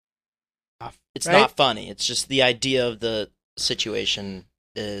It's right? not funny. It's just the idea of the situation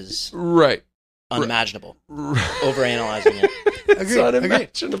is Right. unimaginable. Overanalyzing it. It's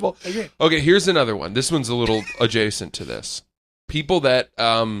unimaginable. Agreed. Okay, here's another one. This one's a little adjacent to this. People that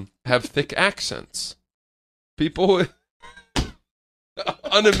have thick accents. People with...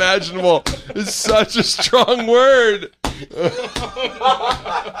 Unimaginable is such a strong word.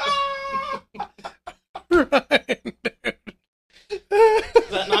 Is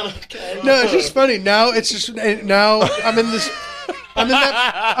that not okay? No, it's just funny. Now I'm in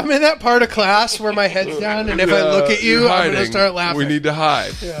that part of class where my head's down, and if I look at you, You're I'm going to hiding. start laughing. We need to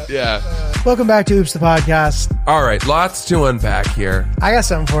hide. Yeah. Welcome back to Oops the Podcast. All right, lots to unpack here. I got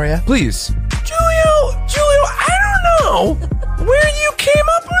something for you. Please. Julio, I don't know where you came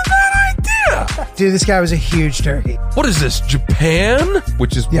up with that idea. Dude, this guy was a huge turkey. What is this, Japan?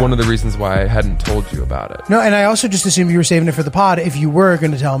 Which is Yeah. one of the reasons why I hadn't told you about it. No, and I also just assumed you were saving it for the pod if you were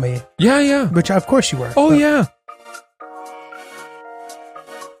going to tell me, Yeah. which of course you were. Oh, But- yeah.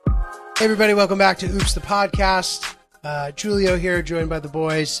 Hey everybody, welcome back to Oops the Podcast. Julio here, joined by the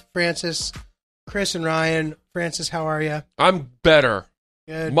boys, Francis, Chris, and Ryan. Francis, how are you? I'm better.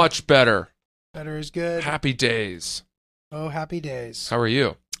 Good. Much better. Better is good. Happy days. Oh, happy days. How are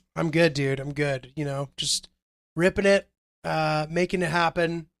you? I'm good, dude. I'm good. You know, just ripping it, making it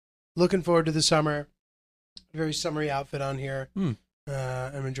happen. Looking forward to the summer. Very summery outfit on here.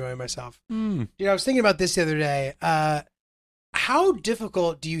 I'm enjoying myself. Dude, I was thinking about this the other day. How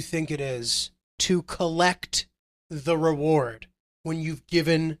difficult do you think it is to collect the reward when you've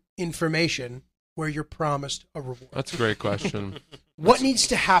given information where you're promised a reward? That's a great question. What needs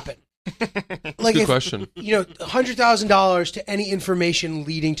to happen? Like, Good question. You know, $100,000 to any information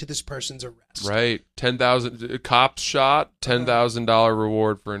leading to this person's arrest. Right. 10,000 cops shot, $10,000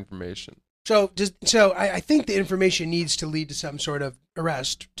 reward for information. So I think the information needs to lead to some sort of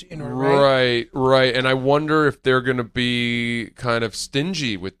arrest in order, right? Right. And I wonder if they're going to be kind of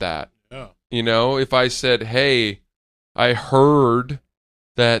stingy with that. Yeah. You know, if I said, "Hey, I heard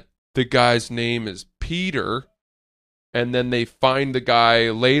that the guy's name is Peter," and then they find the guy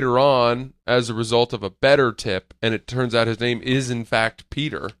later on as a result of a better tip, and it turns out his name is in fact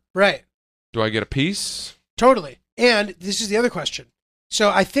Peter, Right. do I get a piece? Totally. And this is the other question. So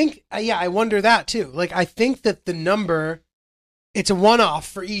I think, I wonder that too. Like, I think that the number, it's a one-off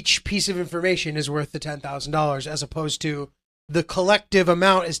for each piece of information is worth the $10,000 as opposed to the collective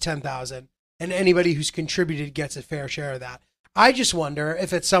amount is $10,000 and anybody who's contributed gets a fair share of that. I just wonder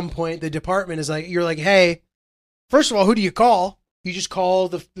if at some point the department is like, you're like, hey, first of all, who do you call? You just call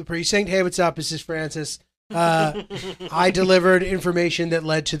the precinct. Hey, what's up? This is Francis. I delivered information that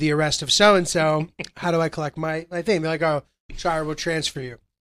led to the arrest of so-and-so. How do I collect my thing? They're like, oh, sorry, we'll transfer you.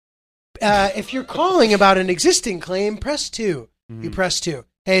 If you're calling about an existing claim, press 2. You press 2.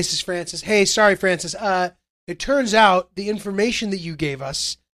 Hey, this is Francis. Hey, sorry, Francis. It turns out the information that you gave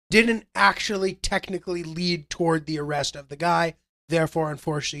us didn't actually technically lead toward the arrest of the guy. Therefore,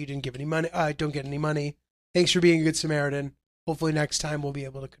 unfortunately, you didn't give any money. Don't get any money. Thanks for being a good Samaritan. Hopefully next time we'll be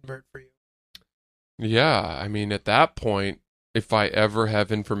able to convert for you. Yeah, I mean, at that point, if I ever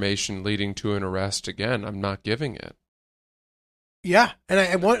have information leading to an arrest again, I'm not giving it. Yeah, and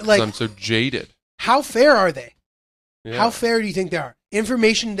I want, 'Cause like, I'm so jaded. how fair are they? Yeah. How fair do you think they are?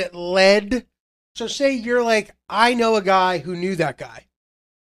 Information that led. So say you're like, I know a guy who knew that guy.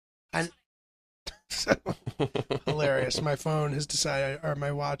 And hilarious. My phone has decided, or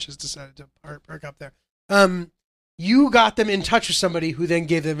my watch has decided to perk up there. You got them in touch with somebody who then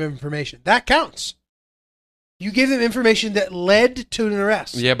gave them information. That counts. You gave them information that led to an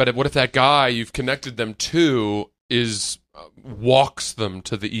arrest. Yeah, but what if that guy you've connected them to is walks them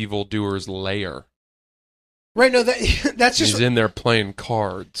to the evildoer's lair? Right, no, that's just... He's in there playing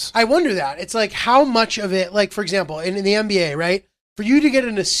cards. I wonder that. It's like how much of it, like, for example, in the NBA, right? For you to get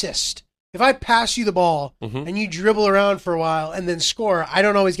an assist, if I pass you the ball and you dribble around for a while and then score, I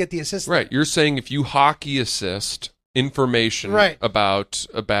don't always get the assist. Right, you're saying if you hockey assist information Right. about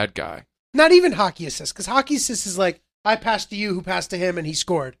a bad guy. Not even hockey assist, because hockey assist is like, I passed to you, who passed to him, and he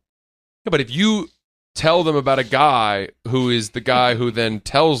scored. Yeah, but if you tell them about a guy who is the guy who then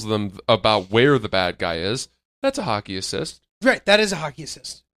tells them about where the bad guy is, that's a hockey assist. Right, that is a hockey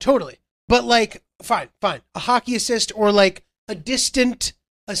assist. Totally. But like, fine. A hockey assist or like a distant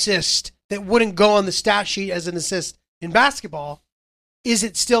assist that wouldn't go on the stat sheet as an assist in basketball, is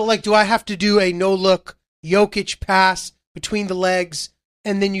it still like, do I have to do a no-look Jokic pass between the legs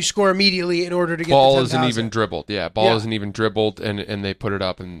and then you score immediately in order to get Ball the isn't 10,000? even dribbled. Yeah, ball isn't even dribbled, and they put it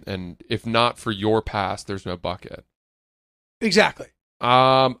up, and if not for your pass, there's no bucket. Exactly.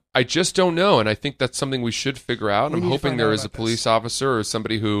 I just don't know, and I think that's something we should figure out. We I'm need to hoping find there out is a about police this. officer or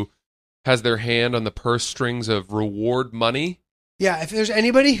somebody who has their hand on the purse strings of reward money. Yeah, if there's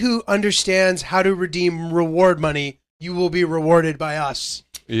anybody who understands how to redeem reward money, you will be rewarded by us.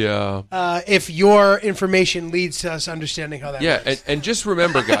 Yeah. If your information leads to us understanding how that Yeah, works. and just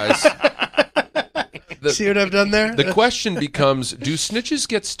remember, guys, See what I've done there? the question becomes, do snitches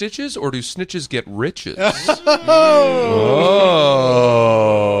get stitches or do snitches get riches?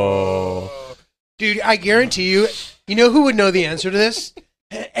 Oh. Dude, I guarantee you, you know who would know the answer to this?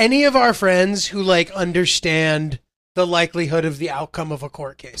 Any of our friends who like understand the likelihood of the outcome of a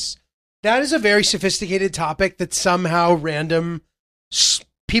court case. That is a very sophisticated topic that somehow random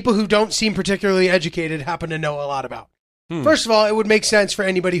people who don't seem particularly educated happen to know a lot about. First of all, it would make sense for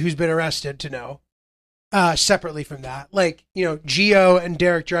anybody who's been arrested to know. Separately from that, like, you know, Gio and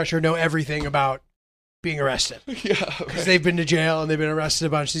Derek Drescher know everything about being arrested. Yeah. Because they've been to jail and they've been arrested a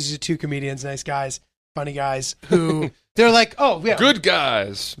bunch. These are two comedians, nice guys, funny guys, who they're like, oh, yeah. Good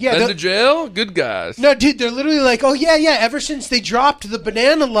guys. Yeah, Been to jail? Good guys. No, dude, they're literally like, oh, yeah, ever since they dropped the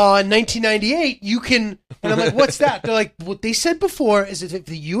banana law in 1998, you can... And I'm like, what's that? They're like, what they said before is that if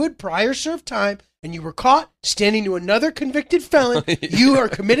you had prior served time and you were caught standing to another convicted felon, you are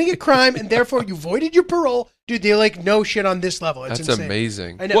committing a crime and therefore you voided your parole. Dude, they like no shit on this level. It's That's insane.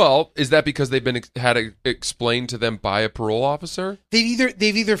 amazing. I know. Well, is that because they've been had it explained to them by a parole officer? They've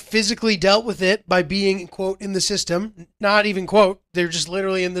either physically dealt with it by being, quote, in the system, not even quote, they're just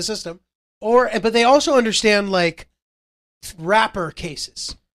literally in the system, but they also understand like rapper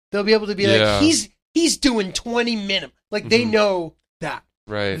cases. They'll be able to be Yeah. like, he's doing 20 minimum. Like they know that.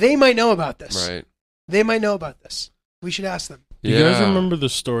 Right. They might know about this. Right. They might know about this. We should ask them. Do you guys remember the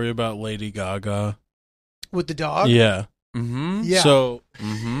story about Lady Gaga? With the dog? Yeah. Mm-hmm. Yeah. So,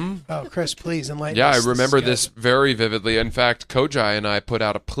 Oh, Chris, please enlighten Yeah, I us. This remember is good. this very vividly. In fact, Kojai and I put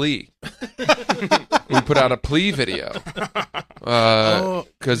out a plea. We put out a plea video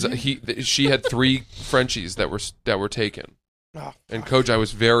because she had 3 Frenchies that were taken, Oh, and Kojai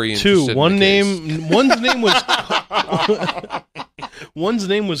was very interested. two. In One's the case. name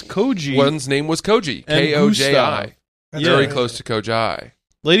was Koji. One's name was Koji. And Koji. That's Very right. close to Kojai.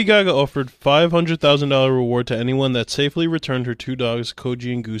 Lady Gaga offered $500,000 reward to anyone that safely returned her 2 dogs,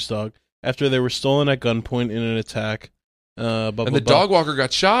 Koji and Goose Dog, after they were stolen at gunpoint in an attack. And the dog walker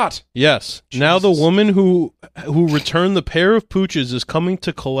got shot. Yes. Now the woman who returned the pair of pooches is coming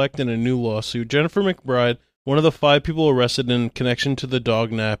to collect in a new lawsuit. Jennifer McBride, one of the 5 people arrested in connection to the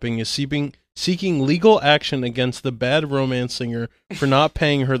dog napping, is seeking legal action against the Bad Romance singer for not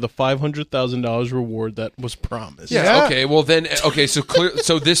paying her the $500,000 reward that was promised. Yeah. Okay. Well, then. Okay. So clear.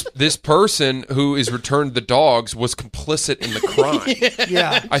 So this person who is returned the dogs was complicit in the crime.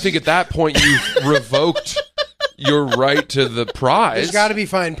 Yeah. I think at that point you've revoked your right to the prize. There's got to be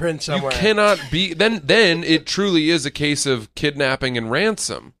fine print You somewhere. cannot be. Then it truly is a case of kidnapping and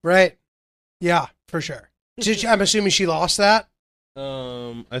ransom. Right. Yeah, for sure. I'm assuming she lost that.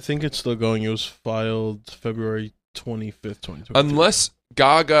 I think it's still going. It was filed February 25th, 2020. Unless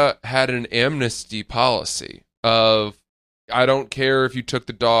Gaga had an amnesty policy of, I don't care if you took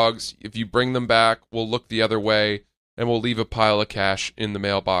the dogs, if you bring them back, we'll look the other way and we'll leave a pile of cash in the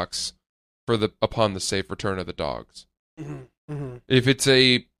mailbox upon the safe return of the dogs. Mm-hmm. Mm-hmm. If it's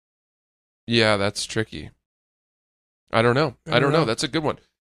that's tricky. I don't know. I don't know. That's a good one.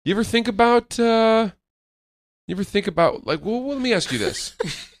 You ever think about like, well, let me ask you this.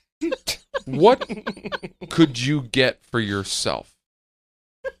 What could you get for yourself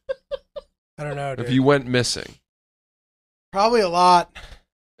I don't know, dude. if you went missing? Probably a lot.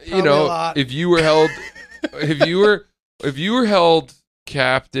 You Probably know, a lot. if you were held if you were held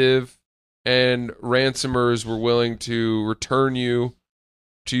captive and ransomers were willing to return you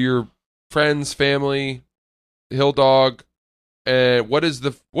to your friends, family, Hill Dog, and what is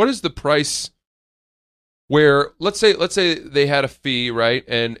the price where let's say they had a fee, right?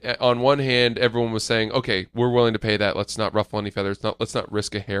 And on one hand everyone was saying, "Okay, we're willing to pay that. Let's not ruffle any feathers. Let's not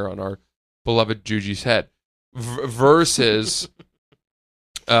risk a hair on our beloved Juji's head." Versus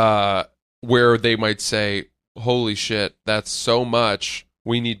where they might say, "Holy shit, that's so much.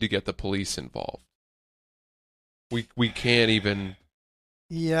 We need to get the police involved. We can't even."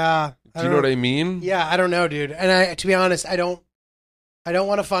 Yeah. Do you know what I mean? Yeah, I don't know, dude. And to be honest, I don't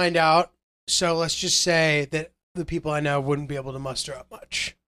want to find out. So let's just say that the people I know wouldn't be able to muster up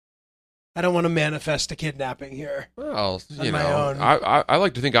much. I don't want to manifest a kidnapping here. Well, On you my know, own. I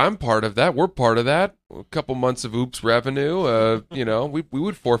like to think I'm part of that. We're part of that. A couple months of Oops revenue. You know, we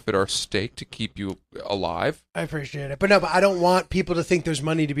would forfeit our stake to keep you alive. I appreciate it. But I don't want people to think there's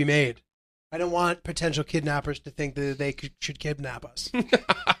money to be made. I don't want potential kidnappers to think that they should kidnap us.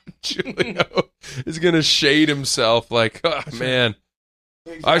 Julio is going to shade himself like, oh, man,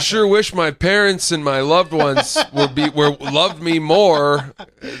 I sure wish my parents and my loved ones loved me more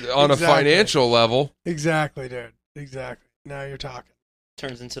on a financial level. Exactly, dude. Exactly. Now you're talking.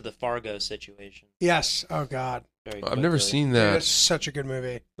 Turns into the Fargo situation. Yes. Oh God. Very I've never quickly. seen Dude, that. that's such a good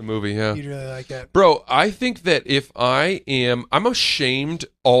movie. The movie, yeah. You'd really like it. Bro, I think that if I'm ashamed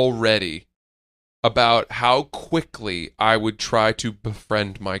already about how quickly I would try to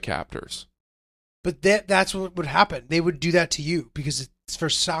befriend my captors. But that's what would happen. They would do that to you because it's for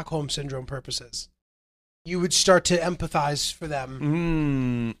Stockholm Syndrome purposes. You would start to empathize for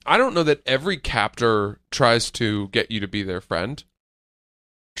them. I don't know that every captor tries to get you to be their friend.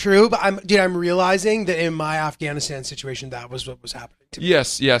 True, but I'm realizing that in my Afghanistan situation, that was what was happening to me.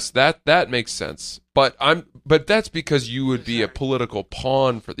 Yes, that makes sense. But that's because you would be a political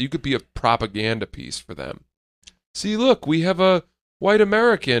pawn for. You could be a propaganda piece for them. See, look, we have a white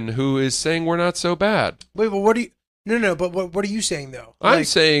American who is saying we're not so bad. Wait, but what do you? No. But what are you saying though? I'm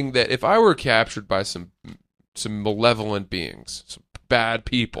saying that if I were captured by some malevolent beings, some bad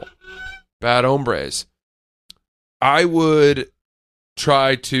people, bad hombres, I would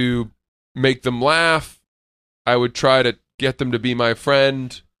try to make them laugh. I would try to get them to be my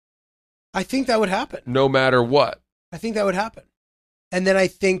friend. I think that would happen. No matter what. I think that would happen. And then I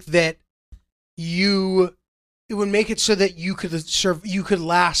think that it would make it so that you could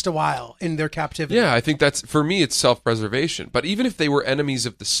last a while in their captivity. Yeah, I think that's, for me, it's self-preservation. But even if they were enemies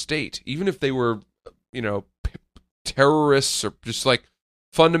of the state, even if they were, terrorists or just like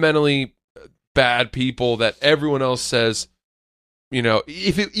fundamentally bad people that everyone else says,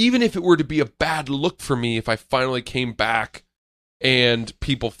 even if it were to be a bad look for me, if I finally came back and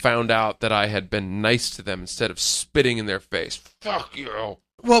people found out that I had been nice to them instead of spitting in their face, fuck you.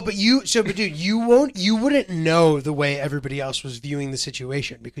 Well, but dude, you wouldn't know the way everybody else was viewing the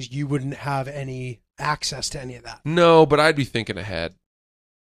situation because you wouldn't have any access to any of that. No, but I'd be thinking ahead.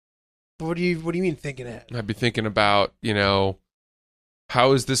 But what do you mean thinking ahead? I'd be thinking about,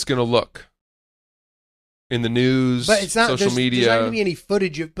 how is this going to look in the news, But it's not social media? There's not going to be any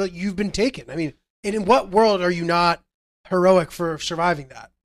footage of, but you've been taken. I mean, and in what world are you not heroic for surviving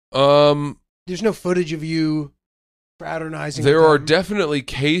that? There's no footage of you fraternizing. There with are them. definitely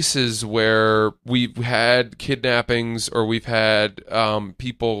cases where we've had kidnappings or we've had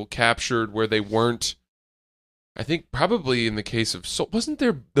people captured where they weren't. I think probably in the case of wasn't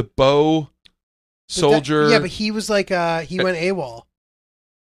there the Bo soldier? But he was like he went AWOL.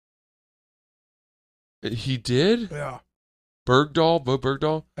 He did? Yeah. Bo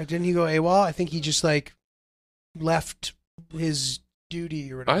Bergdahl? Didn't he go AWOL? I think he just like left his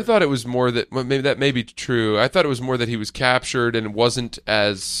duty or whatever. I thought it was more that maybe that may be true. I thought it was more that he was captured and wasn't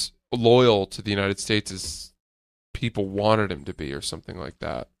as loyal to the United States as people wanted him to be, or something like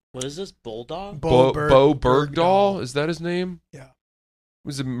that. What is this, Bulldog? Bo Bergdahl, is that his name? Yeah. He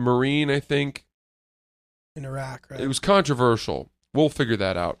was a Marine, I think. In Iraq, right? It was controversial. We'll figure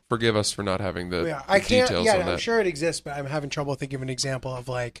that out. Forgive us for not having the, I the can't. details Yeah, on I'm that. sure it exists, but I'm having trouble thinking of an example of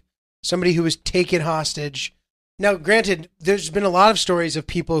like somebody who was taken hostage. Now, granted, there's been a lot of stories of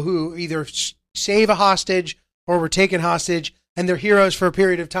people who either save a hostage or were taken hostage, and they're heroes for a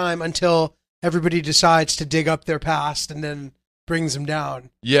period of time until everybody decides to dig up their past and then brings them down.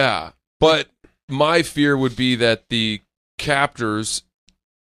 Yeah, but my fear would be that the captors,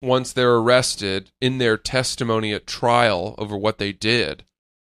 once they're arrested, in their testimony at trial over what they did,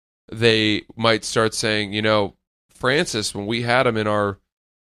 they might start saying, Francis, when we had him in our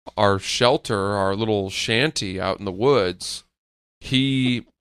shelter, our little shanty out in the woods, he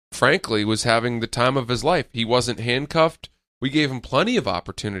frankly was having the time of his life. He wasn't handcuffed. We gave him plenty of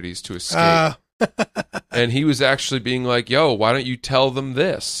opportunities to escape. And he was actually being like, yo, why don't you tell them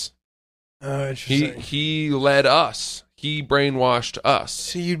this? Interesting. He led us. He brainwashed us.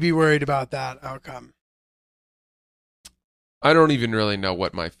 So you'd be worried about that outcome. I don't even really know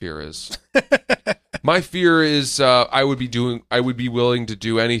what my fear is. My fear is I would be willing to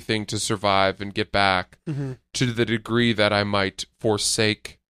do anything to survive and get back, to the degree that I might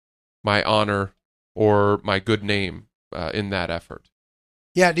forsake my honor or my good name in that effort.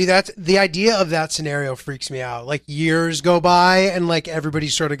 Yeah, dude, that's the idea of that scenario freaks me out. Like years go by and like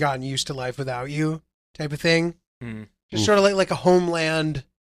everybody's sort of gotten used to life without you type of thing. Just sort of like a homeland.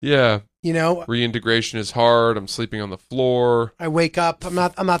 Yeah. Reintegration is hard. I'm sleeping on the floor. I wake up. I'm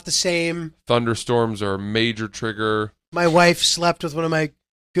not the same. Thunderstorms are a major trigger. My wife slept with one of my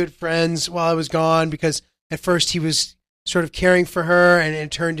good friends while I was gone because at first he was sort of caring for her and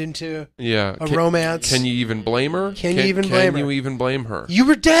it turned into a romance. Can you even blame her? Can you even blame her? You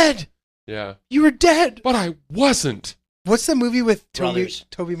were dead. Yeah. You were dead. But I wasn't. What's the movie with Brothers.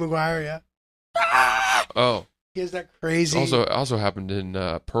 Toby Maguire? Yeah. Oh. He has that crazy. Also happened in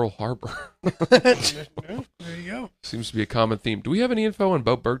Pearl Harbor. There you go. Seems to be a common theme. Do we have any info on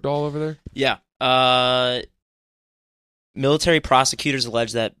Bo Bergdahl over there? Yeah. Military prosecutors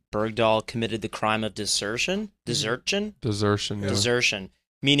allege that Bergdahl committed the crime of desertion, Yeah.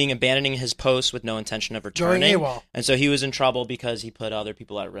 meaning abandoning his post with no intention of Going returning. AWOL. And so he was in trouble because he put other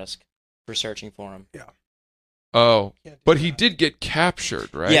people at risk for searching for him. Oh, Can't do but he that. did get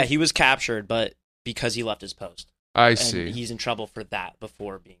captured, right? Yeah, he was captured, but because he left his post. I And see. he's in trouble for that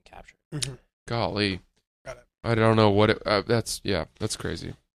before being captured. Mhm. Golly. Got it. I don't know what it... that's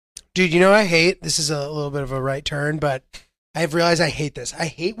crazy. Dude, you know what I hate? This is a little bit of a right turn, but I've realized I hate this. I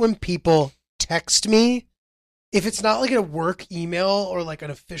hate when people text me, if it's not like a work email or like an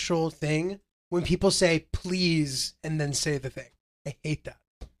official thing, when people say please and then say the thing. I hate that.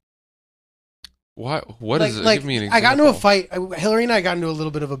 What is it? Like, Give me an example. I got into a fight. Hillary and I got into a little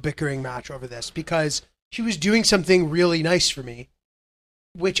bit of a bickering match over this because she was doing something really nice for me,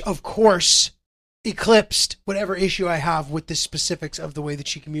 which of course eclipsed whatever issue I have with the specifics of the way that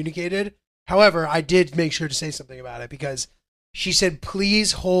she communicated. However, I did make sure to say something about it because she said,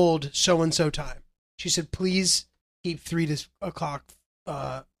 please hold so-and-so time. She said, please keep 3 o'clock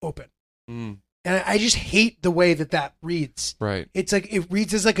open. Mm, And I just hate the way that reads. right. It's like, it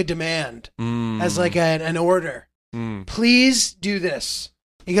reads as like a demand, Mm, as like an order. mm. Please do this.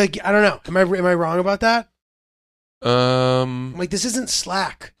 You like, I don't know. Am I wrong about that? I'm like, this isn't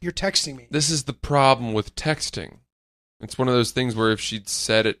Slack. You're texting me. This is the problem with texting. It's one of those things where if she'd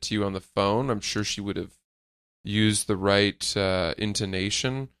said it to you on the phone, I'm sure she would have used the right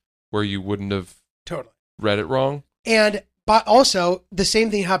intonation where you wouldn't have Totally. read it wrong. But also, the same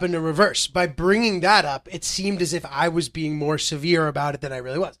thing happened in reverse. By bringing that up, it seemed as if I was being more severe about it than I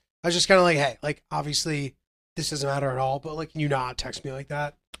really was. I was just kind of like, hey, like, obviously, this doesn't matter at all, but, like, can you not text me like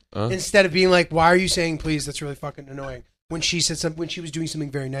that? Instead of being like, why are you saying please? That's really fucking annoying. When she said when she was doing something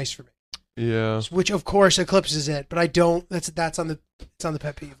very nice for me. Yeah. Which, of course, eclipses it, but I don't. It's on the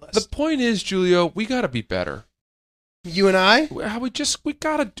pet peeve list. The point is, Julio, we gotta be better. You and I?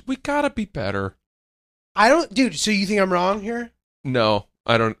 We gotta be better. I don't, dude. So you think I'm wrong here? No,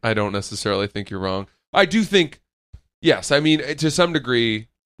 I don't necessarily think you're wrong. I do think, yes. I mean, to some degree,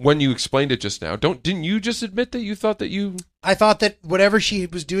 when you explained it just now, didn't you just admit that you thought that you? I thought that whatever she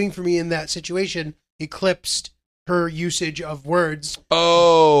was doing for me in that situation eclipsed her usage of words.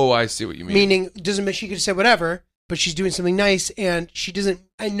 Oh, I see what you mean. Meaning, doesn't mean she could have said whatever, but she's doing something nice, and she doesn't.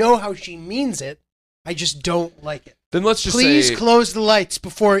 I know how she means it. I just don't like it. Then let's just Please say, close the lights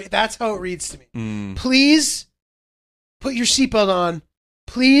before. That's how it reads to me. Mm, Please put your seatbelt on.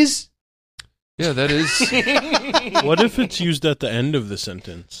 Please. yeah, that is. What if it's used at the end of the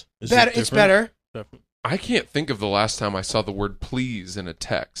sentence? Is it Better. It's different? better. I can't think of the last time I saw the word "please" in a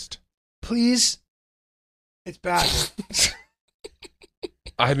text. Please. It's bad.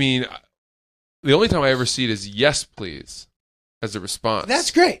 I mean, the only time I ever see it is "yes, please" as a response.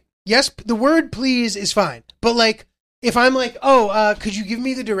 That's great. Yes, the word please is fine. But like, if I'm like, oh, could you give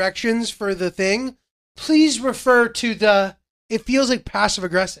me the directions for the thing? Please refer to the, it feels like passive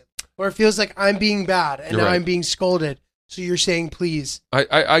aggressive, or it feels like I'm being bad and You're now right. I'm being scolded. So you're saying please.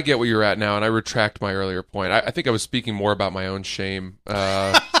 I get where you're at now, and I retract my earlier point. I think I was speaking more about my own shame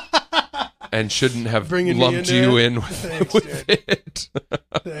and shouldn't have Bringing me lumped into you it? in with, Thanks, with dude. it.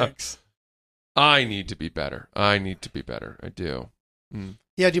 Thanks. I need to be better. I do. Mm.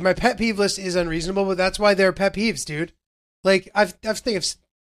 Yeah, dude, my pet peeve list is unreasonable, but that's why they're pet peeves, dude. Like, have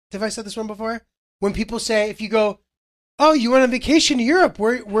I said this one before? When people say, if you go, oh, you went on vacation to Europe,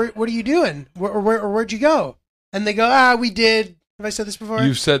 what are you doing? Where'd you go? And they go, we did. Have I said this before?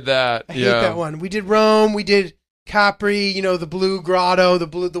 You've said that. I hate that one. We did Rome. We did Capri. The blue grotto,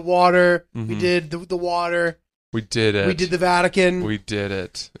 the water. We Mhm. did the water. We did it. We did the Vatican. We did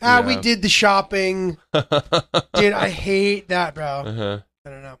it. We did the shopping. Dude, I hate that, bro. Uh-huh. I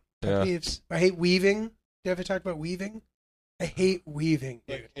don't know. Yeah. Peeves. I hate weaving. Did you ever talk about weaving? I hate weaving,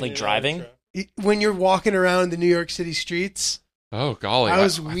 dude. Like driving? When you're walking around the New York City streets, Oh golly! I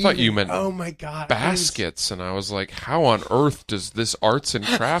was I weaving. thought you meant oh my god, baskets, and I was like, how on earth does this arts and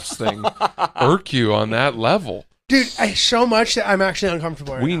crafts thing irk you on that level? dude. So much that I'm actually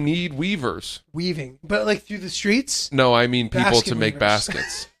uncomfortable. Right We now. need weavers. Weaving, but like through the streets. No, I mean people Basket to make weavers.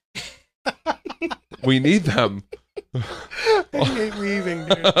 baskets. We need them. I hate weaving,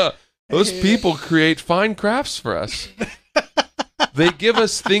 dude. Those hate people create fine crafts for us. They give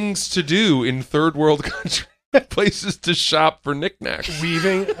us things to do in third world countries, places to shop for knickknacks.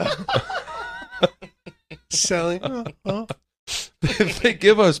 Weaving, selling. Oh. They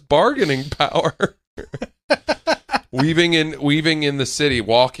give us bargaining power. Weaving in the city,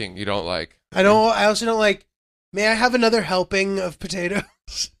 walking you don't like. I also don't like May I have another helping of potatoes?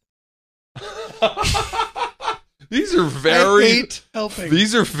 These are I very hate helping.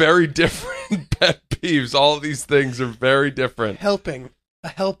 these are very different pet peeves. All of these things are very different. Helping. A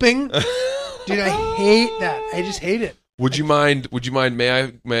helping? Dude, I hate that. I just hate it. Would you mind?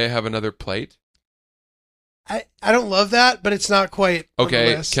 May I have another plate? I don't love that, but it's not quite on the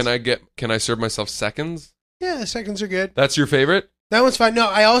Okay. list. Can I serve myself seconds? Yeah, seconds are good. That's your favorite? That one's fine. No,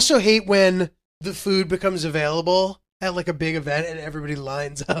 I also hate when the food becomes available at like a big event and everybody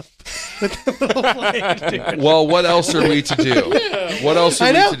lines up with the little plate, dude. Well, what else are we to do? What else are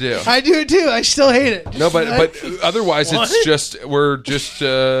I know. we to do? I do it too. I still hate it. No, but otherwise What? it's just we're just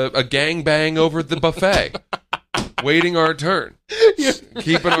a gangbang over at the buffet, waiting our turn,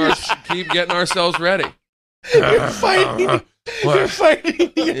 keep getting ourselves ready. You're fighting. You're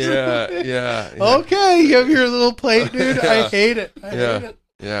fighting. Yeah. Okay, you have your little plate, dude. I Yeah. hate it. I Yeah. hate it.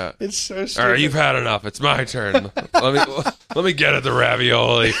 Yeah. It's so stupid. All right, you've had enough. It's my turn. let me get at the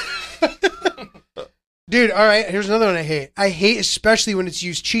ravioli. Dude, all right, here's another one I hate. I hate especially when it's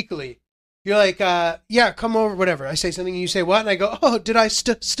used cheekily. You're like, yeah, come over, whatever. I say something and you say what? And I go, oh, did I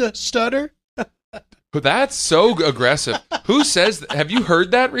stutter? That's so aggressive. Who says that? Have you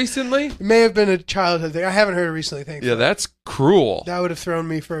heard that recently? It may have been a childhood thing. I haven't heard it recently, thankfully. Yeah, that's cruel. That would have thrown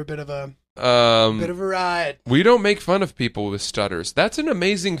me for a bit of a ride. We don't make fun of people with stutters. That's an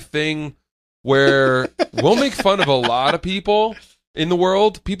amazing thing where we'll make fun of a lot of people in the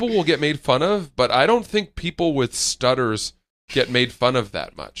world. People will get made fun of, but I don't think people with stutters get made fun of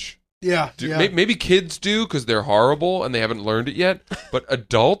that much. Yeah, Maybe kids do because they're horrible and they haven't learned it yet. But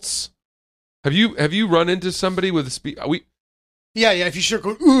adults, have you run into somebody with a Yeah, if you start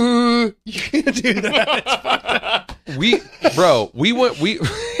going, ooh, you can't do that.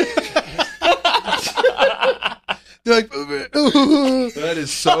 They're like, ooh. That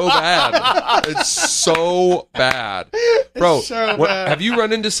is so bad. It's so bad. Bro, It's so bad. have you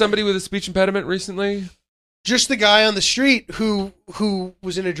run into somebody with a speech impediment recently? Just the guy on the street who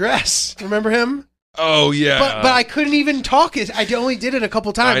was in a dress. Remember him? Oh, yeah. But I couldn't even talk it. I only did it a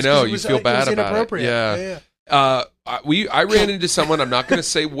couple times. I know, 'cause it you was, feel it bad was about it. inappropriate. Yeah. Yeah. I ran into someone, I'm not going to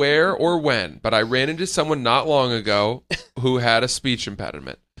say where or when, but I ran into someone not long ago who had a speech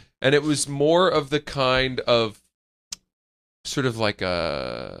impediment. And it was more of the kind of sort of like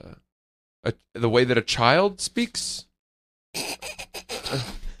the way that a child speaks.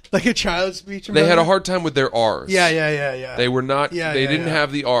 Like a child's speech. They had a hard time with their R's. Yeah. They were not. Yeah, they yeah, didn't yeah.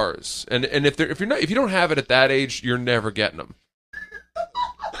 have the R's, and if you don't have it at that age, you're never getting them.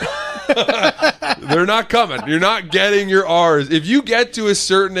 They're not coming. You're not getting your R's. If you get to a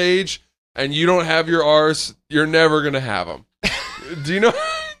certain age and you don't have your R's, you're never gonna have them. Do you know?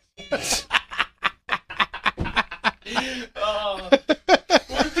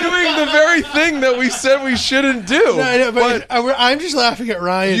 We're doing the very thing that we said we shouldn't do. No, I know, but I'm just laughing at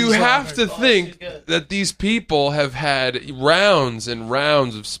Ryan. You have to think that these people have had rounds and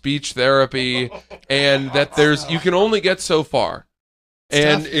rounds of speech therapy, and that you can only get so far.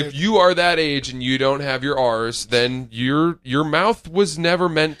 And tough, if dude. you are that age and you don't have your R's, then your mouth was never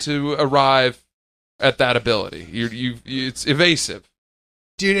meant to arrive at that ability. It's evasive.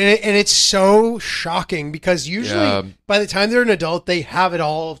 Dude, and it's so shocking because usually by the time they're an adult, they have it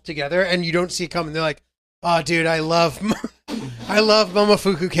all together, and you don't see it coming. They're like, "Oh, dude, I love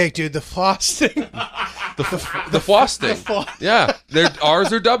Momofuku cake, dude. The frosting, The frosting. floss- Yeah, their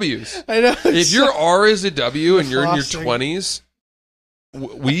R's or W's. I know. If your R is a W and you're in your frosting. 20s,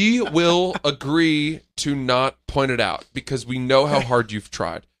 we will agree to not point it out because we know how hard you've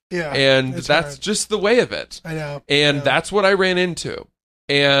tried. yeah, And it's that's hard. just the way of it. I know. And I know. that's what I ran into.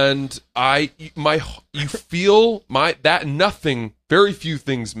 And you feel very few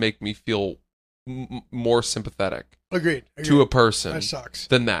things make me feel more sympathetic Agreed. to a person That sucks.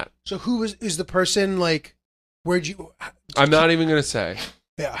 than that. So who is the person like? Where'd you? I'm not even going to say.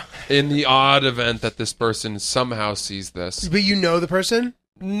 Yeah, In the odd event that this person somehow sees this. but you know the person.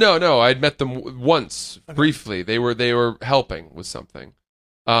 No, I'd met them once briefly. They were helping with something.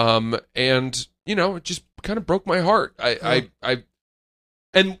 And it just kind of broke my heart.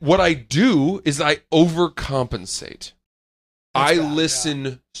 And what I do is I overcompensate. I bad,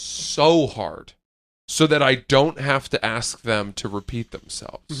 listen so hard so that I don't have to ask them to repeat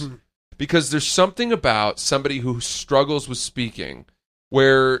themselves. Mhm. Because there's something about somebody who struggles with speaking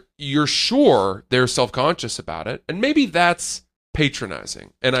where you're sure they're self-conscious about it, and maybe that's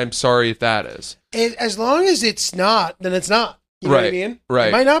patronizing, and I'm sorry if that is. As long as it's not, then it's not. You know what I Right, mean? right.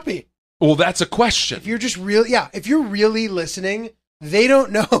 It might not be. Well, that's a question. If you're just if you're really listening, they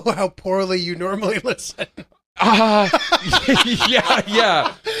don't know how poorly you normally listen. Yeah.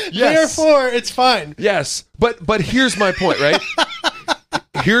 Yes. Therefore, it's fine. Yes. But here's my point, right?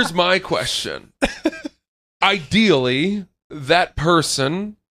 Here's my question. Ideally, that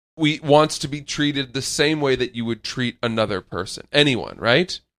person wants to be treated the same way that you would treat another person. Anyone,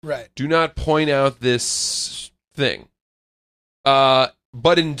 right? Right. Do not point out this thing. But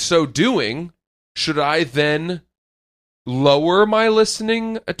in so doing, should I then lower my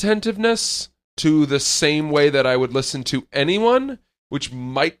listening attentiveness to the same way that I would listen to anyone, which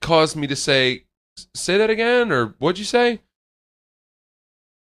might cause me to say that again, or what'd you say?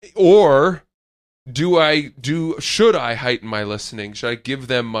 Or should I heighten my listening? Should I give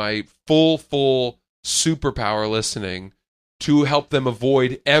them my full superpower listening to help them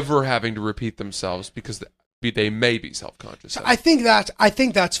avoid ever having to repeat themselves because they may be self-conscious? I think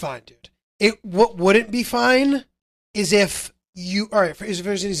that's fine, dude. What wouldn't be fine is if if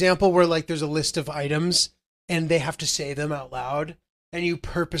there's an example where like there's a list of items and they have to say them out loud, and you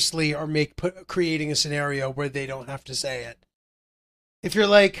purposely are creating a scenario where they don't have to say it. If you're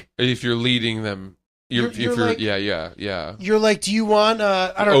leading them, you're like, You're like, do you want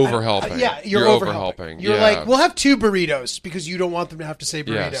overhelping? You're overhelping. You're yeah. like, we'll have 2 burritos because you don't want them to have to say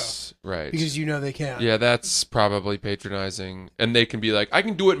burrito. Yes, right. Because you know they can't. Yeah, that's probably patronizing, and they can be like, I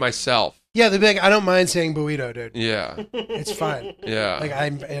can do it myself. Yeah, they'd be like, I don't mind saying burrito, dude. Yeah, it's fine. Yeah, like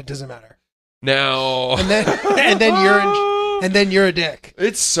it doesn't matter. Now, and then you're a dick.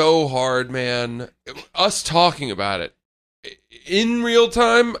 It's so hard, man. Us talking about it in real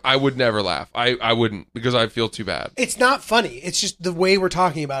time, I would never laugh. I wouldn't, because I feel too bad. It's not funny. It's just the way we're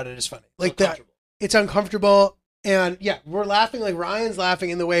talking about it is funny. Like that, it's uncomfortable. And yeah, we're laughing like Ryan's laughing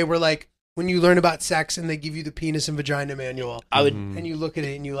in the way we're like when you learn about sex and they give you the penis and vagina manual. And you look at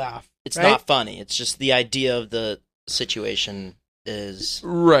it and you laugh. It's not funny. It's just the idea of the situation is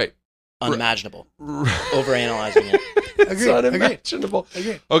right. Right. Unimaginable. Overanalyzing it. It's unimaginable.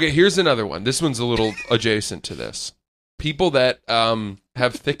 Agreed. Okay, here's another one. This one's a little adjacent to this. People that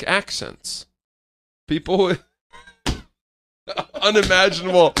have thick accents. People with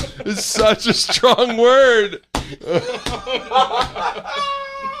unimaginable is such a strong word.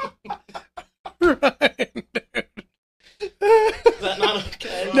 Right. Is that not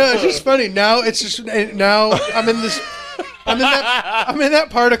okay? No, it's just funny. Now I'm in that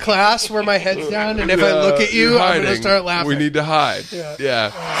part of class where my head's down, and if I look at you, I'm going to start laughing. We need to hide.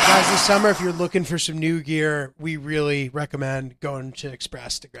 Yeah. Guys, this summer, if you're looking for some new gear, we really recommend going to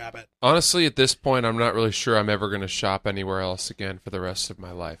Express to grab it. Honestly, at this point, I'm not really sure I'm ever going to shop anywhere else again for the rest of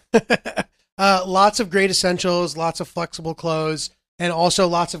my life. Lots of great essentials, lots of flexible clothes, and also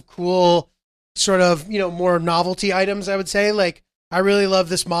lots of cool sort of, more novelty items, I would say. Like, I really love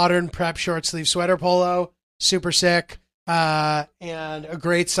this modern prep short sleeve sweater polo. Super sick. And a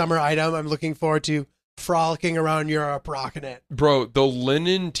great summer item. I'm looking forward to frolicking around Europe, rocking it. Bro, the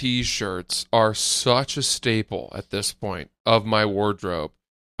linen t-shirts are such a staple at this point of my wardrobe.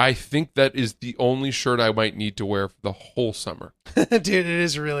 I think that is the only shirt I might need to wear for the whole summer. Dude, it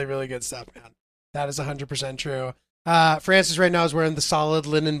is really, really good stuff, man. That is 100% true. Francis right now is wearing the solid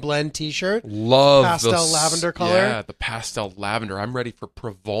linen blend t-shirt. Love pastel lavender color. Yeah, the pastel lavender. I'm ready for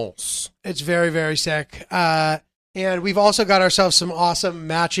Provence. It's very, very sick. And we've also got ourselves some awesome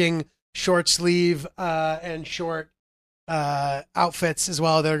matching short sleeve and short outfits as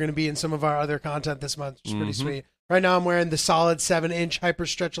well. They're going to be in some of our other content this month, which is pretty sweet. Right now I'm wearing the solid 7-inch hyper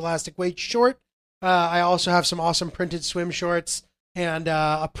stretch elastic weight short. I also have some awesome printed swim shorts and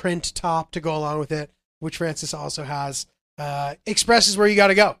a print top to go along with it, which Francis also has. Express is where you got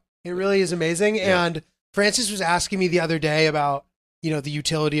to go. It really is amazing. Yeah. And Francis was asking me the other day about, the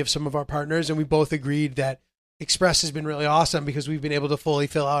utility of some of our partners, and we both agreed that Express has been really awesome because we've been able to fully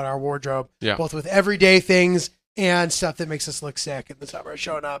fill out our wardrobe, both with everyday things and stuff that makes us look sick in the summer,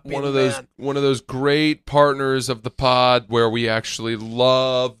 showing up. One of those great partners of the pod where we actually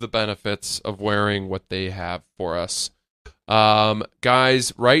love the benefits of wearing what they have for us.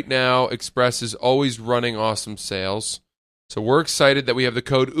 Guys, right now, Express is always running awesome sales. So we're excited that we have the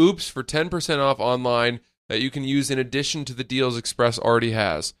code OOPS for 10% off online that you can use in addition to the deals Express already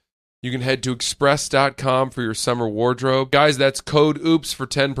has. You can head to express.com for your summer wardrobe. Guys, that's code OOPS for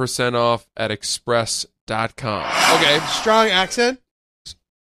 10% off at express.com. Okay. Strong accent?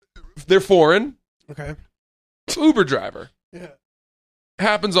 They're foreign. Okay. Uber driver. Yeah.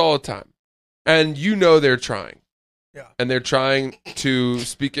 Happens all the time. And they're trying. Yeah. And they're trying to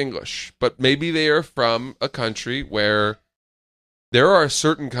speak English. But maybe they are from a country where there are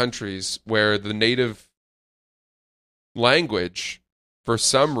certain countries where the native language, for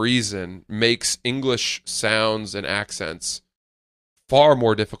some reason, makes English sounds and accents far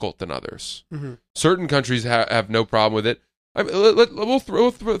more difficult than others. Mm-hmm. Certain countries have no problem with it.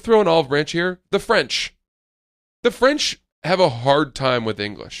 We'll throw an olive branch here. The French have a hard time with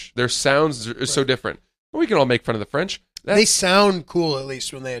English. Their sounds are so different. We can all make fun of the French. They sound cool, at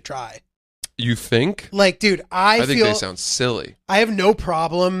least when they try. You think? Like, dude, I think feel they sound silly. I have no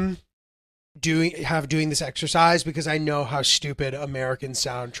problem doing this exercise because I know how stupid Americans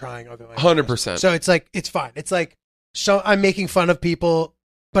sound trying other languages. 100%. So it's like, it's fine. It's like, so I'm making fun of people,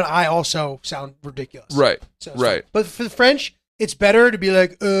 but I also sound ridiculous. Right. So Right. But for the French, it's better to be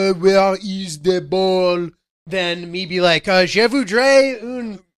like, where is the ball? Than me be like, je voudrais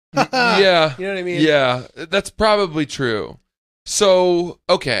un... Yeah. You know what I mean? Yeah, that's probably true. So,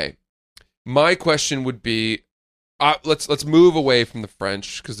 okay. My question would be, let's move away from the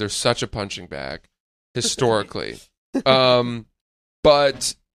French because they're such a punching bag historically. But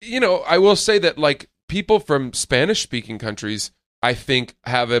I will say that like people from Spanish-speaking countries, I think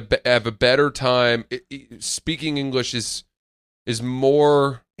have a better time. Speaking English is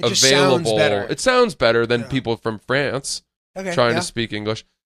more It just available. sounds better. It sounds better than Yeah. people from France Okay. trying yeah. to speak English.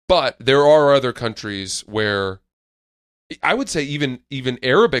 But there are other countries where I would say even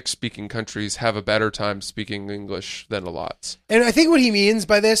Arabic speaking countries have a better time speaking English than a lot. And I think what he means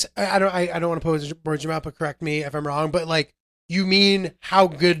by this, I don't want to pose words in your mouth, but correct me if I'm wrong. But like, you mean how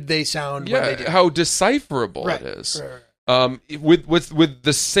good they sound when they do. How decipherable Right. it is. Right. With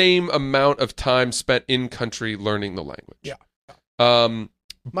the same amount of time spent in country learning the language. Yeah.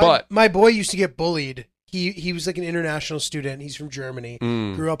 But My boy used to get bullied. He was like an international student. He's from Germany.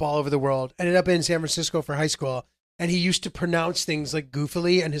 Grew up all over the world. Ended up in San Francisco for high school. And he used to pronounce things like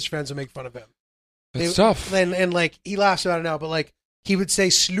goofily, and his friends would make fun of him. that's tough. And like he laughs about it now, but like he would say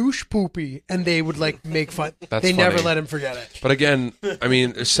sloosh poopy, and they would like make fun. That's they never funny. let him forget it. But again, I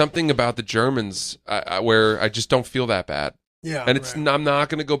mean, there's something about the Germans where I just don't feel that bad. Yeah, And it's right. I'm not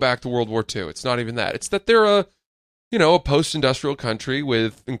going to go back to World War II. It's not even that. It's that they're a post-industrial country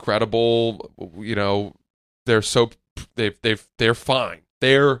with incredible, they're fine.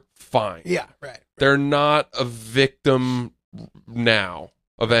 They're fine. Yeah, right. They're not a victim now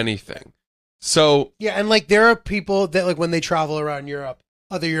of anything. So Yeah, and like there are people that like when they travel around Europe,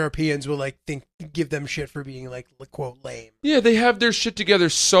 other Europeans will like give them shit for being like quote lame. yeah, they have their shit together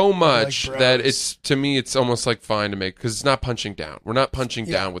so much bros. that to me it's almost like fine to make because it's not punching down. We're not punching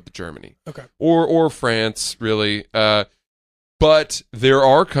down with the Germany. Okay. Or France really. But there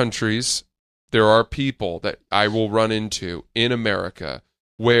are countries, there are people that I will run into in America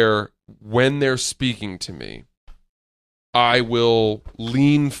where when they're speaking to me, I will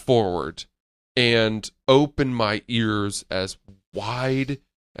lean forward and open my ears as wide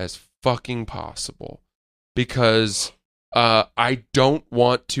as fucking possible because I don't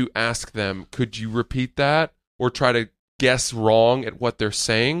want to ask them, could you repeat that? Or try to guess wrong at what they're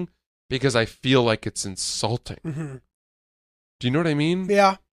saying because I feel like it's insulting. Mm-hmm. Do you know what I mean?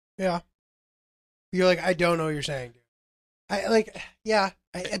 Yeah, yeah. You're like, I don't know what you're saying.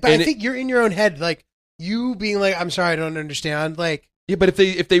 But I think you're in your own head, like you being like, I'm sorry, I don't understand. Like, Yeah, but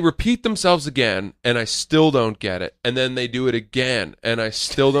if they repeat themselves again and I still don't get it, and then they do it again and I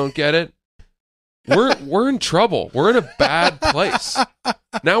still don't get it, we're in trouble. We're in a bad place.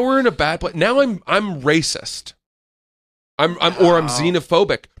 Now we're in a bad place. Now I'm racist. I'm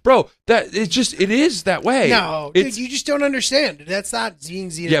xenophobic, bro. That it is that way. no, dude, you just don't understand. That's not being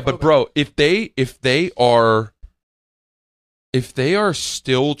xenophobic. Yeah, but bro, if they are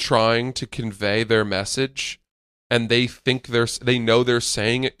still trying to convey their message and they think they know they're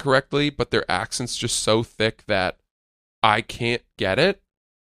saying it correctly, but their accent's just so thick that I can't get it,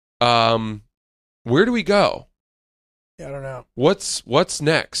 where do we go? Yeah, I don't know. What's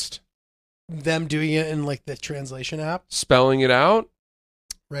next? Them doing it in like the translation app, Spelling it out?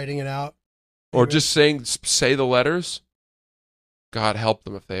 writing it out, Or just say the letters? God help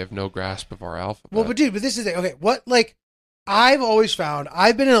them if they have no grasp of our alphabet. Well, but dude, this is it. Okay, what like I've always found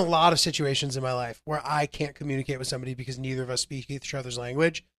I've been in a lot of situations in my life where I can't communicate with somebody because neither of us speak each other's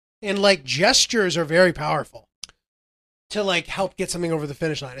language, and like gestures are very powerful to like help get something over the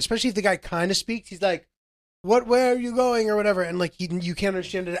finish line. Especially if the guy kind of speaks, he's like, where are you going or whatever, and like you can't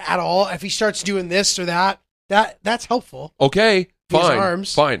understand it at all. If he starts doing this or that's helpful. Okay, His fine,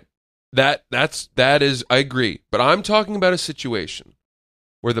 arms. fine. That is, I agree. But I'm talking about a situation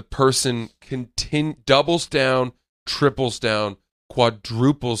where the person doubles down, triples down,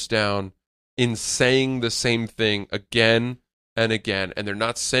 quadruples down in saying the same thing again and again. And they're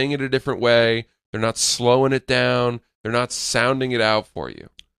not saying it a different way. They're not slowing it down. They're not sounding it out for you.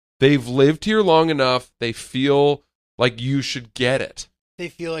 They've lived here long enough. They feel like you should get it. They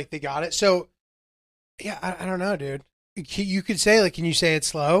feel like they got it. So yeah, I don't know, dude. You could say, like, can you say it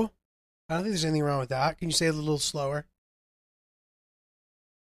slow? I don't think there's anything wrong with that. Can you say it a little slower?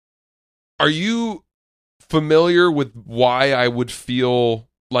 Are you familiar with why I would feel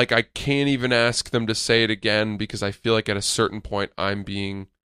like I can't even ask them to say it again because I feel like at a certain point I'm being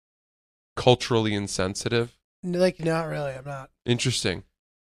culturally insensitive? Like, not really. I'm not. Interesting.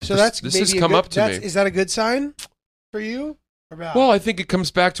 So that's this maybe has come up to me. Is that a good sign for you or bad? Well, I think it comes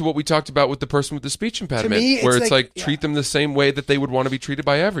back to what we talked about with the person with the speech impediment, me, it's where it's like- like treat them the same way that they would want to be treated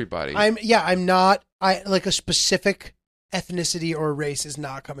by everybody. I'm not. I like a specific ethnicity or race is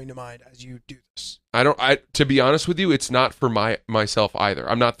not coming to mind as you do this. To be honest with you, it's not for myself either.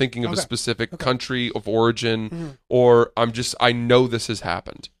 I'm not thinking of a Okay. specific Okay. country of origin, Mhm. or I know this has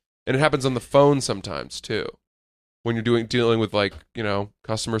happened. And it happens on the phone sometimes too. When you're dealing with, like,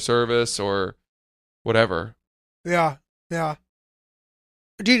 customer service or whatever. Yeah, yeah.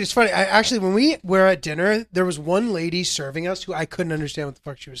 Dude, it's funny. I actually, when we were at dinner, there was one lady serving us who I couldn't understand what the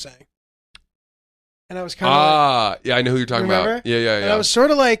fuck she was saying, and I was kind of Yeah, I know who you're talking Remember? about. Yeah. and I was sort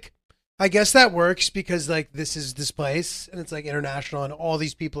of like, I guess that works because like this is this place and it's like international and all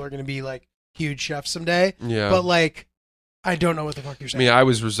these people are going to be like huge chefs someday. Yeah. But like, I don't know what the fuck you're I saying. mean, I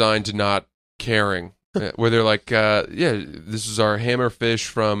was resigned to not caring. Where they're like, this is our hammerfish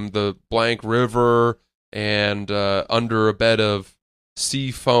from the blank river and under a bed of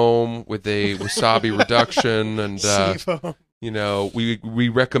sea foam with a wasabi reduction, and Seafoam. we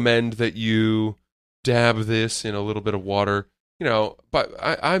recommend that you dab this in a little bit of water. But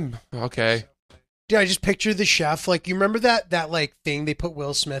I'm okay. Dude, I just pictured the chef. Like, you remember that like thing they put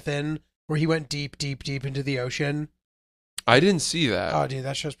Will Smith in where he went deep, deep, deep into the ocean? I didn't see that. Oh, dude,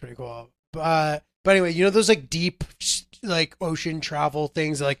 that show's pretty cool. But anyway, those like deep, like ocean travel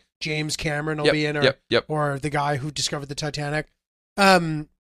things that, like James Cameron will Yep, be in, yep. or the guy who discovered the Titanic.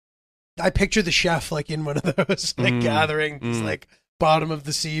 I picture the chef like in one of those, like gathering this like bottom of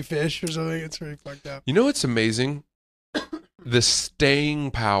the sea fish or something. It's really fucked up. You know what's amazing? The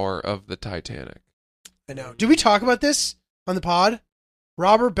staying power of the Titanic. I know. Did we talk about this on the pod?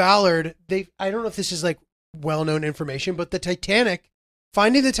 Robert Ballard. I don't know if this is like well-known information, but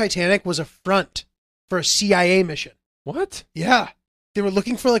finding the Titanic was a front for a CIA mission. What? Yeah. They were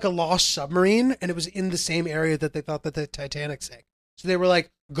looking for like a lost submarine, and it was in the same area that they thought that the Titanic sank. So they were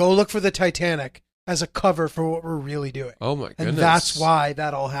like, go look for the Titanic as a cover for what we're really doing. Oh my goodness. And that's why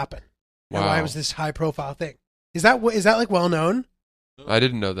that all happened. And why it was this high profile thing. Is that like well known? I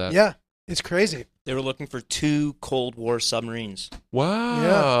didn't know that. Yeah. It's crazy. They were looking for 2 Cold War submarines.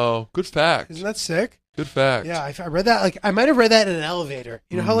 Wow. Good fact. Isn't that sick? Good fact. Yeah, I read that. Like, I might have read that in an elevator.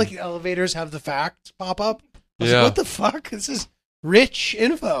 You know how like elevators have the facts pop up? I was Yeah. like, what the fuck? This is rich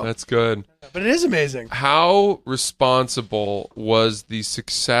info. That's good. But it is amazing. How responsible was the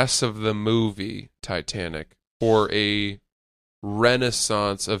success of the movie Titanic for a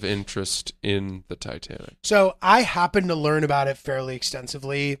renaissance of interest in the Titanic? So I happened to learn about it fairly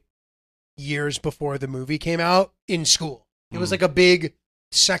extensively years before the movie came out in school. It was like a big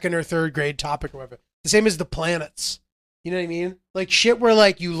 2nd or 3rd grade topic or whatever. The same as the planets. You know what I mean? Like shit where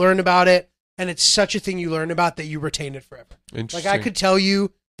like you learn about it and it's such a thing you learn about that you retain it forever. Interesting. Like I could tell you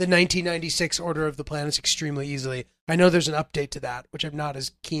the 1996 Order of the Planets extremely easily. I know there's an update to that, which I'm not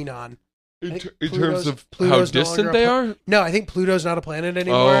as keen on. In I think terms of Pluto's how no distant longer a they pla- are? No, I think Pluto's not a planet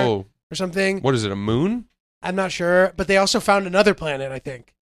anymore Oh. or something. What is it, a moon? I'm not sure, but they also found another planet. I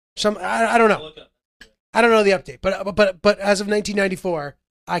think I don't know. I don't know the update, but as of 1994,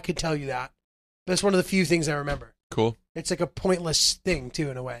 I could tell you that. That's one of the few things I remember. Cool. It's like a pointless thing too,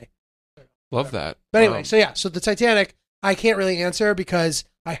 in a way. Love that. But anyway, Wow. so the Titanic, I can't really answer because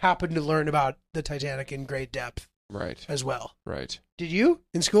I happened to learn about the Titanic in great depth Right. as well. Right. Did you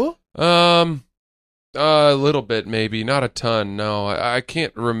in school? A little bit, maybe. Not a ton. No, I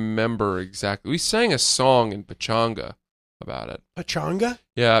can't remember exactly. We sang a song in Pachanga about it. Pachanga?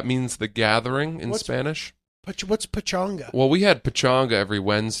 Yeah, it means the gathering in What's- Spanish. What's Pachanga? Well, we had Pachanga every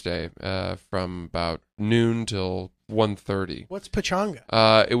Wednesday from about noon till 1:30. What's Pachanga?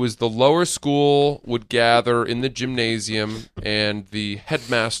 It was the lower school would gather in the gymnasium, and the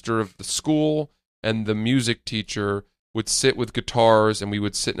headmaster of the school and the music teacher would sit with guitars, and we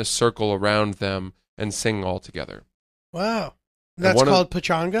would sit in a circle around them and sing all together. Wow. And That's one of- called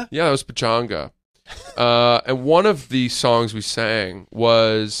Pachanga? Yeah, that was Pachanga. And one of the songs we sang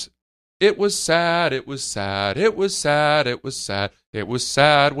was, "It was sad, it was sad, it was sad, it was sad. It was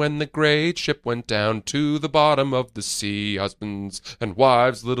sad when the great ship went down to the bottom of the sea. Husbands and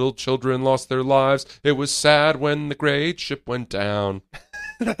wives, little children lost their lives. It was sad when the great ship went down."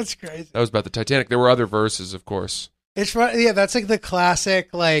 That's crazy. That was about the Titanic. There were other verses, of course. It's fun. Yeah, that's like the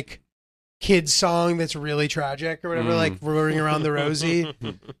classic, like, kid's song that's really tragic or whatever, like Roaring Around the Rosie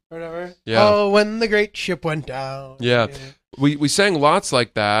or whatever. Yeah. Oh, when the great ship went down. Yeah. We sang lots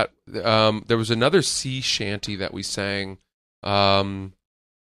like that. There was another sea shanty that we sang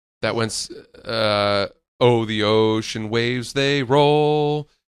that went, oh, the ocean waves they roll,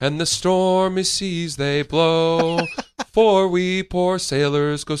 and the stormy seas they blow, for we poor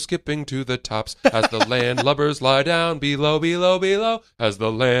sailors go skipping to the tops, as the landlubbers lie down below, below, below, as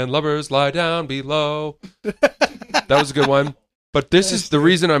the landlubbers lie down below. That was a good one. But this is the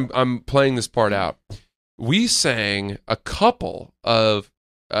reason I'm playing this part out. We sang a couple of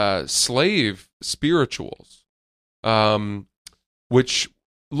slave spirituals, which,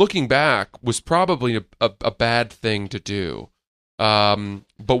 looking back, was probably a bad thing to do.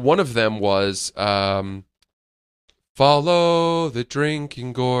 But one of them was, follow the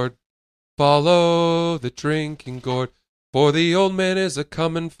drinking gourd, follow the drinking gourd, for the old man is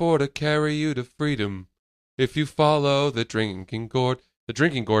a-comin' for to carry you to freedom, if you follow the drinking gourd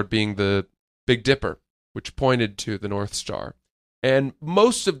being the Big Dipper, which pointed to the North Star. And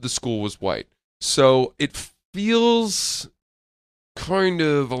most of the school was white. So it feels kind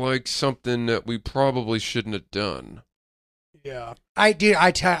of like something that we probably shouldn't have done. Yeah. I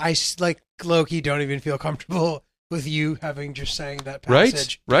like low-key don't even feel comfortable with you having just sang that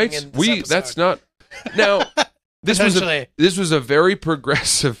passage. Right? In this episode. That's not. Now, this was a very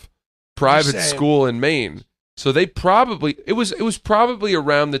progressive private school in Maine. So they probably it was probably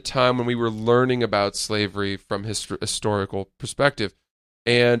around the time when we were learning about slavery from historical perspective,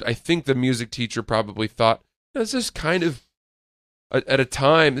 and I think the music teacher probably thought, this is kind of at a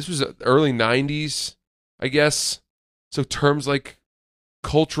time, this was early 90s, I guess. So terms like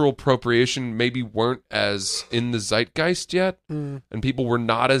cultural appropriation maybe weren't as in the zeitgeist yet, and people were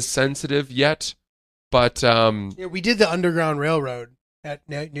not as sensitive yet. But we did the Underground Railroad at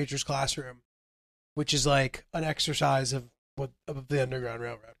Nature's Classroom, which is like an exercise of the Underground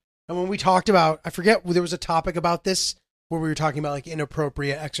Railroad. And when we talked about, I forget, there was a topic about this where we were talking about like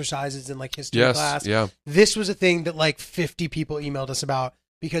inappropriate exercises in like history class. Yeah. This was a thing that like 50 people emailed us about,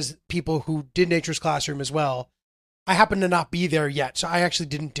 because people who did Nature's Classroom as well, I happened to not be there yet, so I actually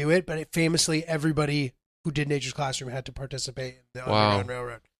didn't do it, but famously everybody who did Nature's Classroom had to participate in the Underground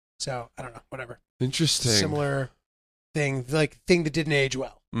Railroad. So I don't know, whatever. Interesting. Similar thing, like thing that didn't age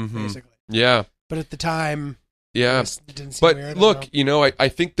well, basically. Yeah. But at the time, yeah. it didn't seem But weird. look, I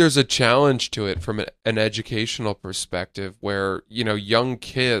think there's a challenge to it from an educational perspective where, young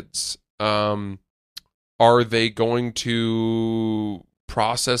kids, are they going to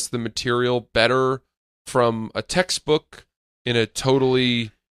process the material better from a textbook in a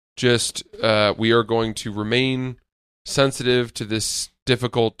totally just, we are going to remain sensitive to this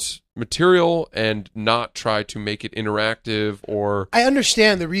difficult material and not try to make it interactive? Or I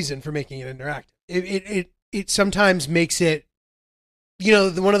understand the reason for making it interactive. It sometimes makes it,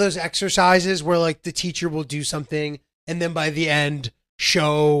 one of those exercises where like the teacher will do something and then by the end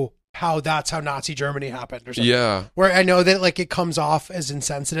show that's how Nazi Germany happened or something. Yeah. Where I know that like it comes off as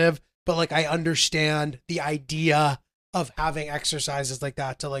insensitive, but like I understand the idea of having exercises like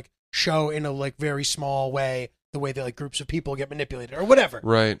that to like show in a like very small way the way that like groups of people get manipulated or whatever.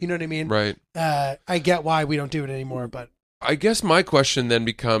 Right. You know what I mean? Right. I get why we don't do it anymore, but I guess my question then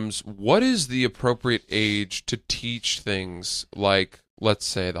becomes, what is the appropriate age to teach things like, let's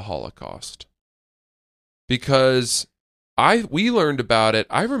say, the Holocaust? Because we learned about it.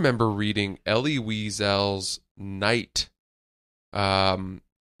 I remember reading Elie Wiesel's Night.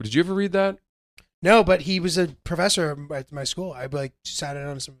 Did you ever read that? No, but he was a professor at my school. I like sat in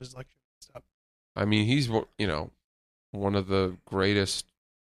on some of his lectures and stuff. I mean, he's one of the greatest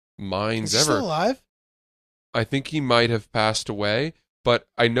minds Is he ever. still alive? I think he might have passed away, but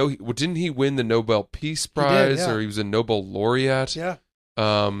I know didn't he win the Nobel Peace Prize, yeah. or he was a Nobel laureate? Yeah.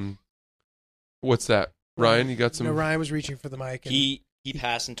 What's that, Ryan? You got some? No, Ryan was reaching for the mic. And He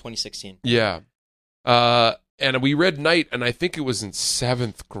passed in 2016. Yeah. And we read Night, and I think it was in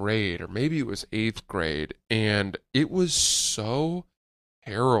 7th grade, or maybe it was 8th grade, and it was so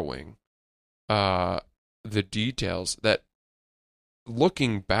harrowing, the details, that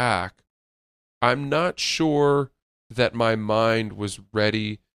looking back, I'm not sure that my mind was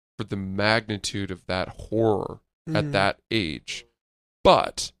ready for the magnitude of that horror at that age.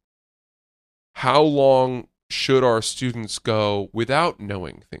 But how long should our students go without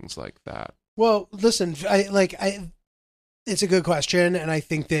knowing things like that? Well, listen, it's a good question, and I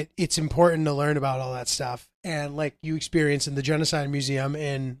think that it's important to learn about all that stuff. And like you experienced in the Genocide Museum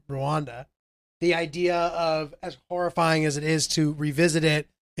in Rwanda, the idea of, as horrifying as it is to revisit it,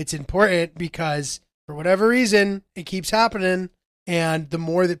 it's important because for whatever reason, it keeps happening. And the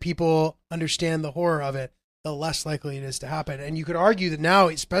more that people understand the horror of it, the less likely it is to happen. And you could argue that now,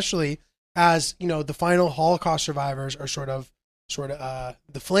 especially as the final Holocaust survivors are sort of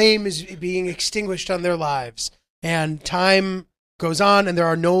the flame is being extinguished on their lives, and time goes on, and there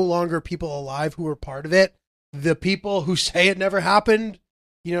are no longer people alive who are part of it. The people who say it never happened,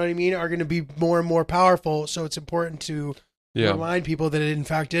 you know what I mean, are going to be more and more powerful. So it's important to remind people that it in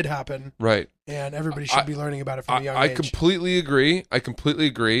fact did happen. Right. And everybody should be learning about it from a young age. I completely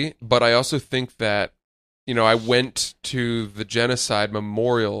agree. But I also think that, I went to the genocide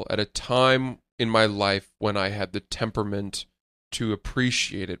memorial at a time in my life when I had the temperament to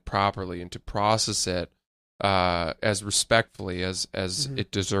appreciate it properly and to process it as respectfully as it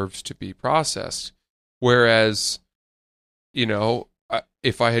deserves to be processed. Whereas,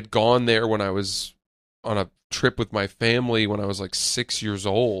 if I had gone there when I was on a trip with my family when I was like 6 years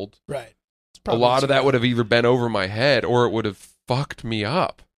old, right, a lot of that would have either been over my head or it would have fucked me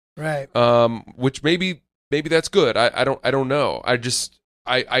up. Right. Which maybe that's good. I don't know.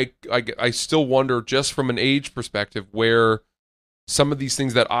 I still wonder, just from an age perspective, where some of these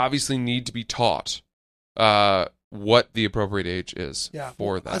things that obviously need to be taught, what the appropriate age is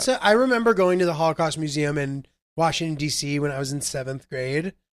for that. So I remember going to the Holocaust Museum in Washington, D.C. when I was in 7th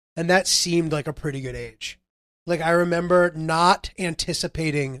grade, and that seemed like a pretty good age. Like, I remember not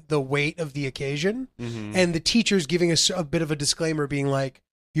anticipating the weight of the occasion, and the teachers giving us a bit of a disclaimer, being like,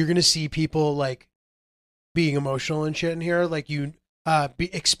 you're going to see people, like, being emotional and shit in here. Like, you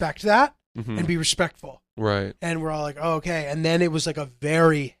expect that and be respectful. Right. And we're all like, oh, okay. And then it was, like, a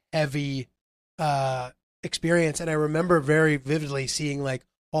very heavy experience, and I remember very vividly seeing, like,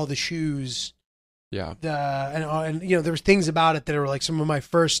 all the shoes. Yeah. And there was things about it that were, like, some of my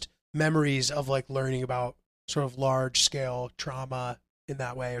first memories of, like, learning about sort of large scale trauma in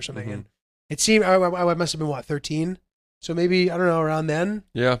that way or something. And it seemed I must have been 13, so maybe, I don't know, around then.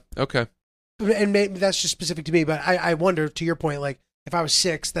 Yeah. Okay. And maybe that's just specific to me, but I wonder, to your point, like, if I was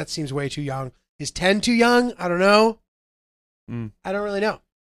 6, that seems way too young. Is 10 too young? I don't know. I don't really know.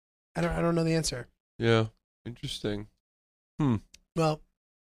 I don't know the answer. Yeah. Interesting. Well,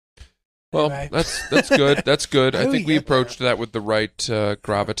 anyway. that's good. That's good. I think we approached that with the right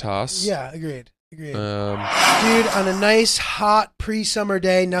gravitas. Yeah, agreed. Dude, on a nice, hot, pre-summer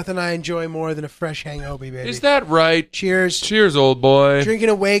day, nothing I enjoy more than a fresh Hang-Obi, baby. Is that right? Cheers. Cheers, old boy. Drinking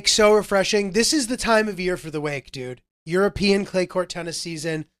a wake, so refreshing. This is the time of year for the wake, dude. European clay court tennis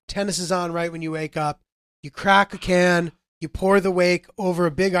season. Tennis is on right when you wake up. You crack a can, you pour the wake over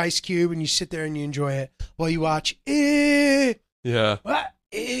a big ice cube, and you sit there and you enjoy it while you watch. Yeah. What?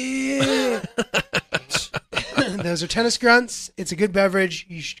 Those are tennis grunts. It's a good beverage.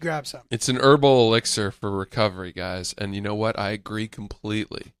 You should grab some. It's an herbal elixir for recovery, guys. And you know what? I agree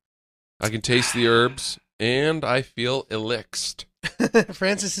completely. I can taste the herbs, and I feel elixed.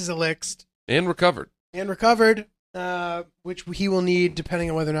 Francis is elixed. And recovered. Which he will need depending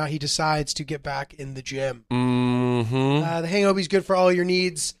on whether or not he decides to get back in the gym. Mm-hmm. The Hang-Obi is good for all your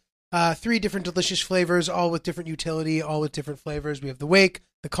needs. 3 different delicious flavors, all with different utility, all with different flavors. We have the Wake,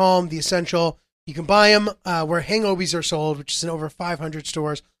 the Calm, the Essential. You can buy them where Hang-Obis are sold, which is in over 500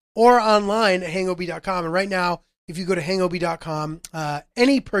 stores, or online at hangobi.com. And right now, if you go to hangobi.com,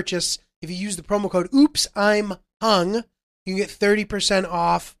 any purchase, if you use the promo code OOPSI'mHung, you can get 30%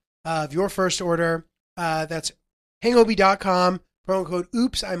 off of your first order. That's hangobi.com, promo code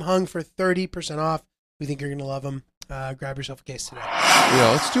OOPSI'mHung for 30% off. We think you're going to love them. Grab yourself a case today.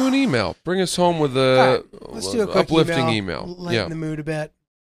 Yeah, let's do an email. Bring us home with let's do a quick uplifting email. Lighten the mood a bit.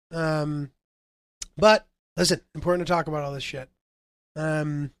 But listen, important to talk about all this shit.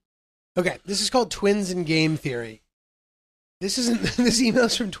 Okay, this is called Twins and Game Theory. This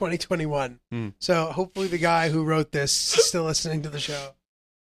email's from 2021. So hopefully the guy who wrote this is still listening to the show.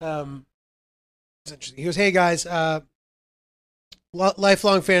 It's interesting. He goes, "Hey guys,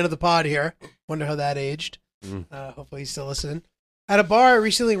 lifelong fan of the pod here. Wonder how that aged. Hopefully he's still listening. At a bar, I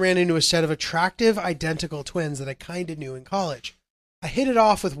recently ran into a set of attractive, identical twins that I kind of knew in college. I hit it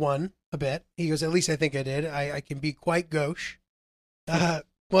off with one a bit." He goes, "At least I think I did. I can be quite gauche.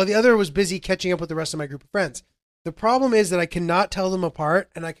 While the other was busy catching up with the rest of my group of friends. The problem is that I cannot tell them apart,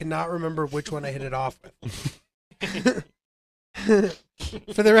 and I cannot remember which one I hit it off with.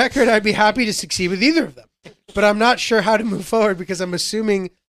 For the record, I'd be happy to succeed with either of them, but I'm not sure how to move forward because I'm assuming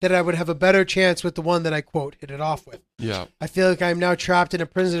that I would have a better chance with the one that I, quote, hit it off with. Yeah. I feel like I'm now trapped in a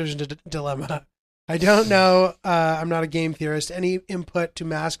prisoner's dilemma. I don't know. I'm not a game theorist. Any input to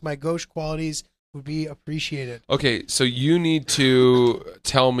mask my gauche qualities would be appreciated." Okay, so you need to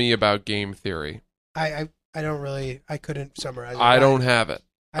tell me about game theory. I couldn't summarize it. I don't have it.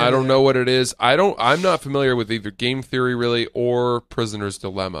 I don't know what it is. I'm not familiar with either game theory really or prisoner's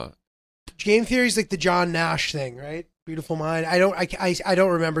dilemma. Game theory is like the John Nash thing, right? Beautiful Mind. I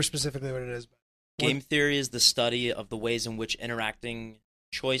don't remember specifically what it is. But Game theory is the study of the ways in which interacting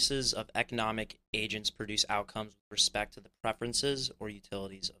choices of economic agents produce outcomes with respect to the preferences or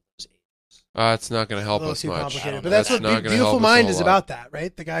utilities of those agents. It's not going to help a little us too much. complicated, but That's that's what not gonna Beautiful help us a Mind whole is lot. about. That,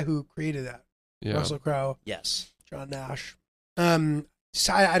 right? The guy who created that, Yeah. Russell Crowe, Yes. John Nash.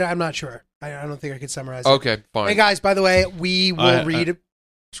 So I'm not sure. I don't think I could summarize it. Okay, fine. Hey guys, by the way, we will read.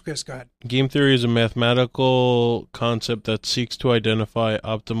 Chris, go ahead. Game theory is a mathematical concept that seeks to identify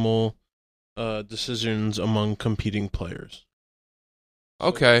optimal decisions among competing players.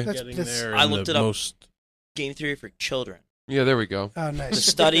 Okay. That's- There I in looked the it up. most- Game theory for children. Yeah, there we go. Oh, The nice.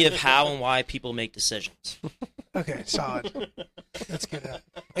 study of how and why people make decisions. Okay, solid. That's good.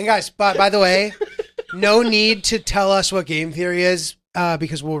 And guys, by the way, no need to tell us what game theory is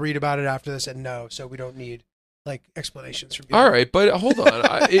because we'll read about it after this and no, so we don't need like explanations from people. All right, but hold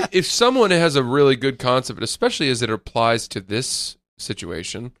on. If someone has a really good concept, especially as it applies to this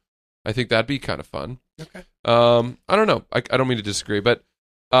situation, I think that'd be kind of fun. Okay. I don't know. I don't mean to disagree, but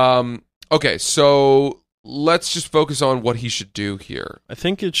okay. So let's just focus on what he should do here. I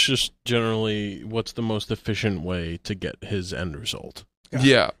think it's just generally what's the most efficient way to get his end result. Got it.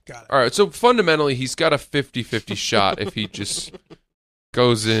 Yeah. Got it. All right. So fundamentally, he's got a 50-50 shot if he just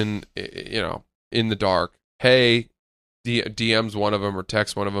goes in, in the dark. Hey, DMs one of them or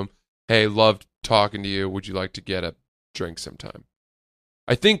text one of them. Hey, loved talking to you. Would you like to get a drink sometime?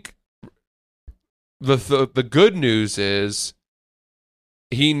 I think the good news is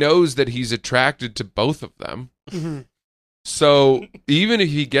he knows that he's attracted to both of them. Mhm. So even if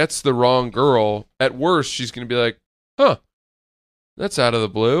he gets the wrong girl, at worst, she's going to be like, huh, that's out of the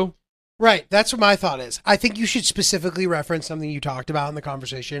blue. Right. That's what my thought is. I think you should specifically reference something you talked about in the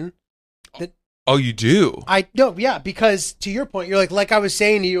conversation. Oh, you do? Because to your point, you're like I was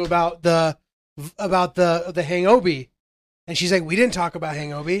saying to you about the Hangobi, and she's like, we didn't talk about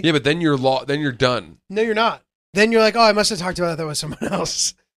Hangobi. Yeah, but then you're then you're done. No, you're not. Then you're like, oh, I must have talked about that with someone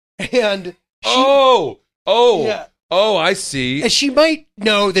else, and Oh, yeah, I see. and she might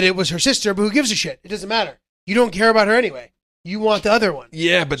know that it was her sister, but who gives a shit? It doesn't matter. You don't care about her anyway. You want the other one.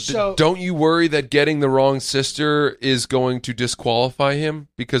 Yeah, but So- don't you worry that getting the wrong sister is going to disqualify him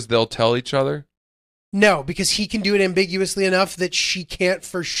because they'll tell each other? No, because he can do it ambiguously enough that she can't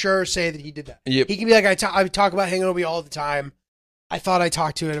for sure say that he did that. Yep. He can be like, I talk about Hangobi all the time. I thought I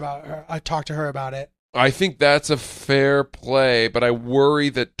talked to her about it. I think that's a fair play, but I worry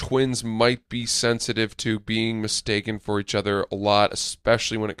that twins might be sensitive to being mistaken for each other a lot,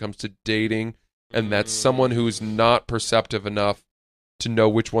 especially when it comes to dating, and that's someone who's not perceptive enough to know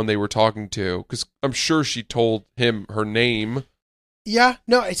which one they were talking to, because I'm sure she told him her name. Yeah,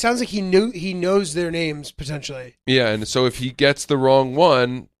 no, it sounds like he knows their names potentially. Yeah, and so if he gets the wrong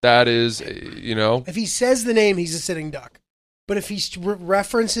one, that is, If he says the name, he's a sitting duck. But if he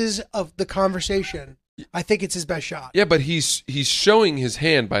references of the conversation, I think it's his best shot. yeah, but he's showing his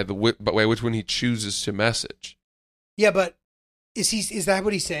hand by the way which one he chooses to message. Yeah, but is that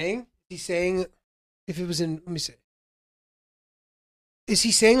what he's saying? He's saying if it was in, let me see. Is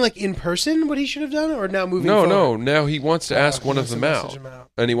he saying like in person what he should have done, or now moving? No, forward? now he wants to ask He one of wants to them message out, him out.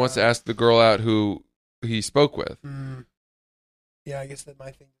 and he wants to ask the girl out who he spoke with. Yeah, I guess that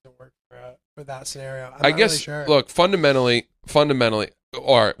my thing doesn't work for that scenario. I'm I not guess, really sure. look, fundamentally,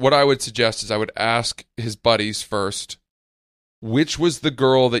 all right, what I would suggest is I would ask his buddies first, which was the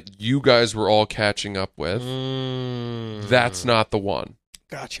girl that you guys were all catching up with? That's not the one.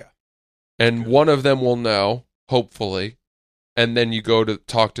 Gotcha. And one of them will know, hopefully, and then you go to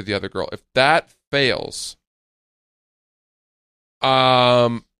talk to the other girl. If that fails, I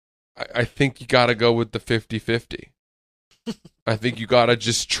think you got to go with the 50-50. I think you got to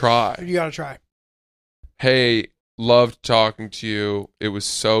just try. You got to try. Hey, loved talking to you. It was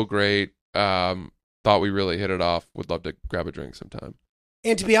so great. Thought we really hit it off. Would love to grab a drink sometime.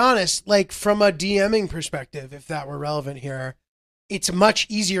 And to be honest, like from a DMing perspective, if that were relevant here, it's a much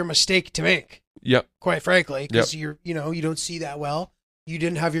easier mistake to make. Yep. Quite frankly, because you don't see that well. You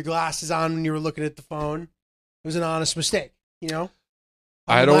didn't have your glasses on when you were looking at the phone. It was an honest mistake.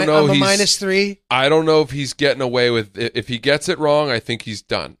 I don't know. I'm a He's -3. I don't know if he's getting away with. If he gets it wrong, I think he's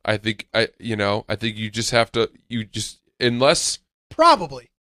done. I think you just have to. Unless Probably.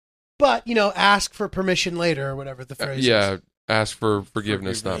 But, ask for permission later or whatever the phrase is. ask for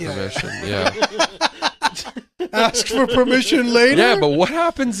forgiveness, not Yeah. permission. Yeah. Ask for permission later? Yeah, but what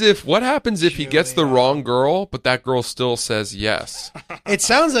happens if he gets the Julia. wrong girl, but that girl still says yes? It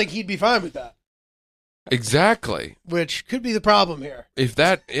sounds like he'd be fine with that, Exactly. which could be the problem here.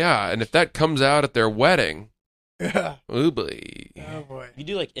 And if that comes out at their wedding, Yeah. Oh boy. Oh boy. You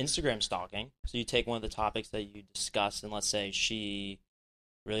do like Instagram stalking. So you take one of the topics that you discuss, and let's say she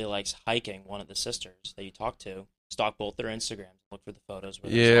really likes hiking, one of the sisters that you talk to, stalk both their Instagrams, look for the photos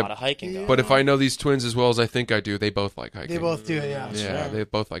where there's Yeah, a lot of hiking going But on. if I know these twins as well as I think I do, they both like hiking. They both do, yeah. Yeah, they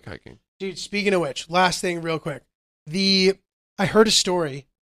both like hiking. Dude, speaking of which, last thing real quick. I heard a story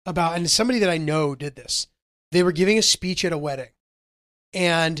about, and somebody that I know did this. They were giving a speech at a wedding,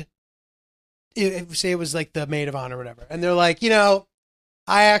 and say it was like the maid of honor or whatever. And they're like, I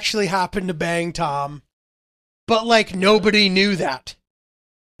actually happened to bang Tom, but like nobody knew that.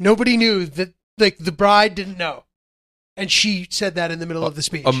 Nobody knew that, like the bride didn't know. And she said that in the middle of the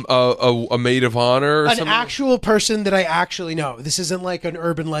speech. A maid of honor or An something? actual person that I actually know. This isn't like an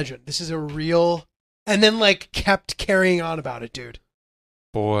urban legend. This is a real, and then like kept carrying on about it, dude.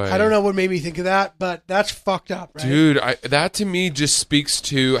 Boy. I don't know what made me think of that, but that's fucked up, right? Dude, that to me just speaks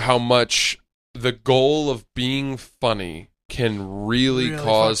to how much the goal of being funny can really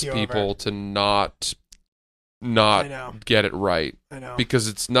cause fuck you people over. to not I know. get it right. I know. Because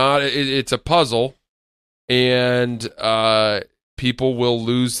it's not, it's a puzzle, and people will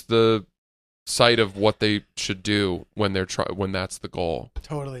lose the sight of what they should do when when that's the goal.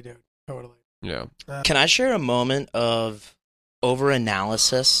 Totally, dude. Totally. Yeah. Can I share a moment of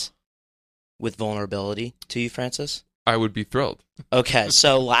over-analysis with vulnerability to you, Francis? I would be thrilled. Okay,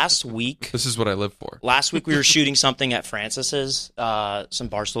 so last week This is what I live for. we were shooting something at Francis's, some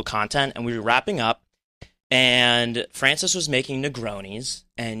Barstool content, and we were wrapping up, and Francis was making Negronis,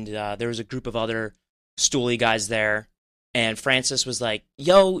 and there was a group of other stoolie guys there, and Francis was like,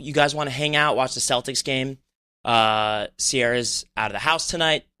 yo, you guys want to hang out, watch the Celtics game? Sierra's out of the house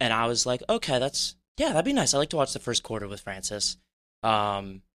tonight, and I was like, okay, that'd be nice. I like to watch the first quarter with Francis.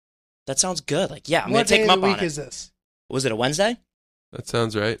 That sounds good. Like, yeah, I'm going What to take day him of up the on week it. is this? Was it a Wednesday? That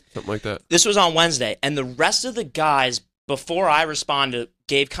sounds right. Something like that. This was on Wednesday, and the rest of the guys, before I responded,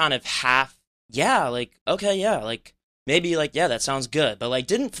 gave kind of half, yeah, like, okay, yeah, like, maybe, like, yeah, that sounds good, but, like,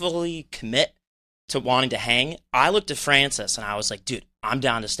 didn't fully commit to wanting to hang. I looked at Francis, and I was like, dude, I'm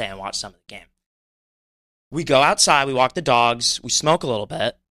down to stay and watch some of the game. We go outside, we walk the dogs, we smoke a little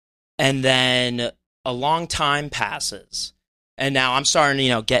bit, and then a long time passes, and now I'm starting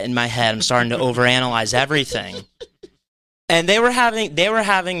to, get in my head, I'm starting to overanalyze everything. And they were having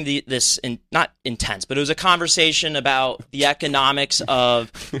this not intense, but it was a conversation about the economics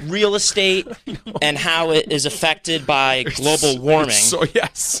of real estate and how it is affected by global warming. So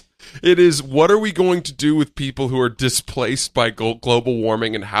yes, it is. What are we going to do with people who are displaced by global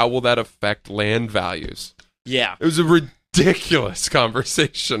warming, and how will that affect land values? Yeah. It was a ridiculous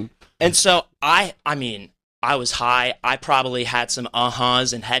conversation. And so I was high. I probably had some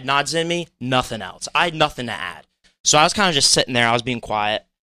uh-huhs and head nods in me. Nothing else. I had nothing to add. So I was kind of just sitting there. I was being quiet.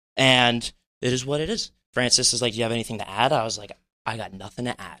 And it is what it is. Francis is like, do you have anything to add? I was like, I got nothing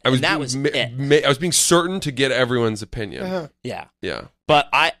to add. And that was it. I was being certain to get everyone's opinion. Uh-huh. Yeah. Yeah. But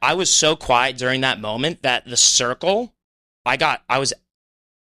I was so quiet during that moment that the circle, I was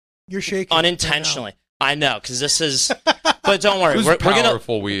You're shaking. unintentionally. I know, because this is, but don't worry. It was we're gonna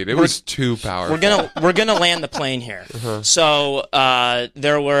powerful weed. It was too powerful. we're gonna land the plane here. Uh-huh. So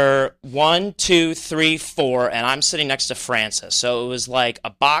there were 1, 2, 3, 4, and I'm sitting next to Francis. So it was like a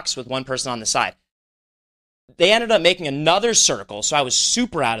box with one person on the side. They ended up making another circle, so I was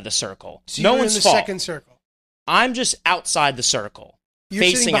super out of the circle. So No you're one's in the fault. second circle. I'm just outside the circle. You're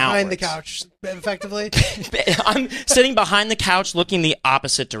facing sitting behind the outwards. couch, effectively. I'm sitting behind the couch looking the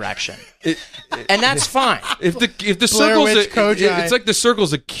opposite direction. And that's fine. If the Blair circle's Witch Kojai. it's like the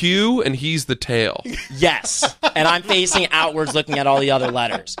circle's a Q and he's the tail. Yes. And I'm facing outwards looking at all the other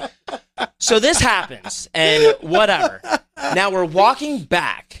letters. So this happens, and whatever. Now we're walking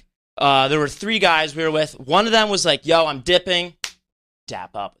back. There were 3 guys we were with. One of them was like, yo, I'm dipping.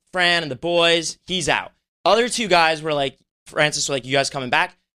 Dap up with Fran and the boys. He's out. Other 2 guys were like, Francis was like, you guys coming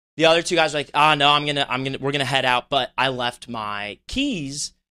back? The other 2 guys were like, no, we're gonna head out, but I left my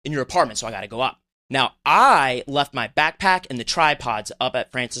keys in your apartment, so I gotta go up. Now, I left my backpack and the tripods up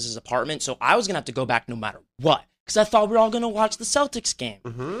at Francis's apartment, so I was gonna have to go back no matter what, because I thought we were all gonna watch the Celtics game.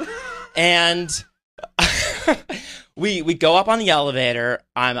 Mm-hmm. And we go up on the elevator.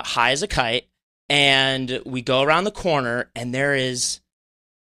 I'm high as a kite, and we go around the corner, and there is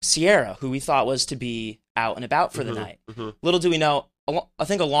Sierra, who we thought was to be out and about for the night. Mm-hmm. Little do we know, I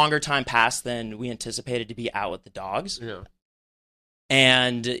think a longer time passed than we anticipated to be out with the dogs. Yeah.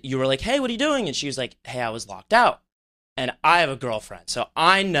 And you were like, hey, what are you doing? And she was like, hey, I was locked out. And I have a girlfriend. So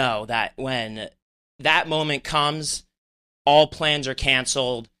I know that when that moment comes, all plans are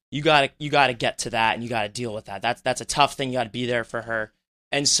canceled. You gotta get to that, and you gotta deal with that. That's a tough thing. You gotta be there for her.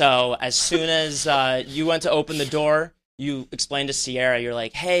 And so as soon as you went to open the door, you explained to Sierra, you're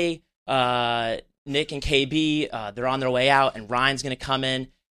like, hey, Nick and KB, they're on their way out, and Ryan's going to come in,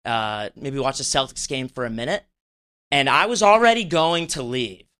 maybe watch the Celtics game for a minute. And I was already going to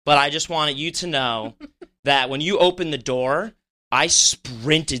leave, but I just wanted you to know that when you opened the door, I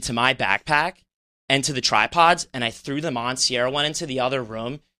sprinted to my backpack and to the tripods, and I threw them on. Sierra went into the other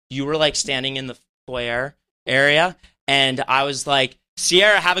room. You were like standing in the foyer area, and I was like,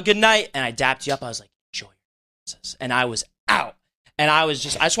 Sierra, have a good night. And I dapped you up. I was like, enjoy your process. And I was out. And I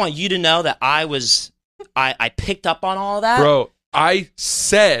just want you to know that I picked up on all of that. Bro, I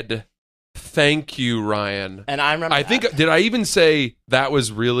said thank you, Ryan. And I remember did I even say that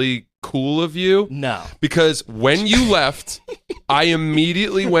was really cool of you? No. Because when you left, I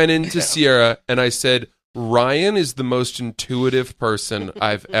immediately went into Sierra and I said, Ryan is the most intuitive person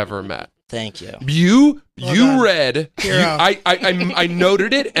I've ever met. Thank you. You done. read. Hero. I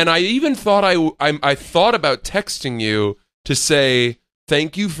noted it, and I even thought I thought about texting you to say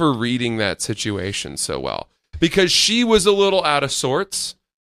thank you for reading that situation so well, because she was a little out of sorts,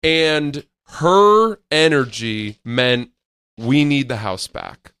 and her energy meant we need the house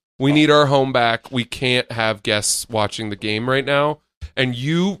back. We need our home back. We can't have guests watching the game right now. And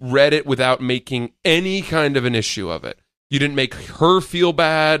you read it without making any kind of an issue of it. You didn't make her feel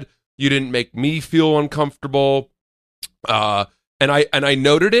bad. You didn't make me feel uncomfortable. And I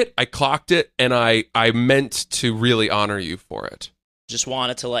noted it, I clocked it, and I meant to really honor you for it. Just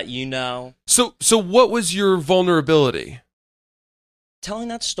wanted to let you know. So what was your vulnerability? Telling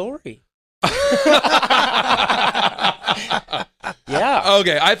that story. Yeah.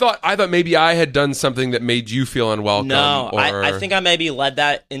 Okay, I thought maybe I had done something that made you feel unwelcome. No, or... I think I maybe led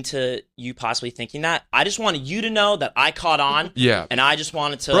that into you possibly thinking that. I just wanted you to know that I caught on. Yeah. And I just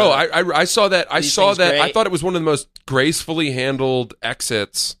wanted to. Bro, I saw that. I saw that. Great. I thought it was one of the most gracefully handled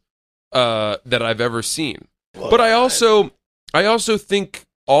exits that I've ever seen. But I also think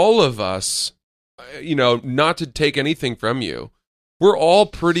all of us, not to take anything from you, we're all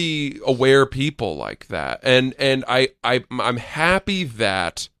pretty aware people like that, and I'm happy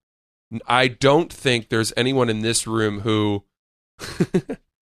that I don't think there's anyone in this room who,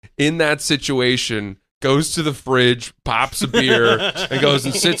 in that situation, goes to the fridge, pops a beer, and goes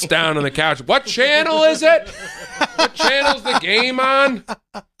and sits down on the couch. What channel is it? What channel's the game on?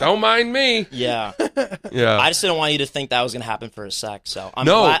 Don't mind me. Yeah. Yeah. I just didn't want you to think that was going to happen for a sec. So I'm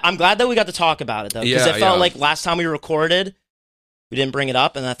glad that we got to talk about it, though, because Yeah, it felt yeah. like last time we recorded, we didn't bring it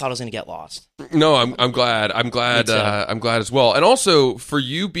up, and I thought it was going to get lost. No, I'm glad. I'm glad. Me too. I'm glad as well. And also for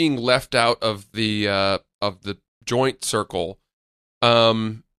you being left out of the joint circle.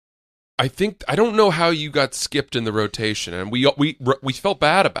 I don't know how you got skipped in the rotation, and we felt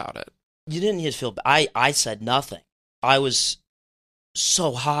bad about it. You didn't need to feel bad. I said nothing. I was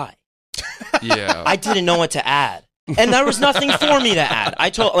so high. Yeah. I didn't know what to add. And there was nothing for me to add. I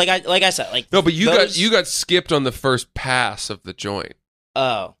told, like I said, No, but you got skipped on the first pass of the joint.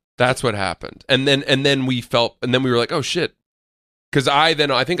 Oh, That's what happened. And then we were like, oh shit. Because I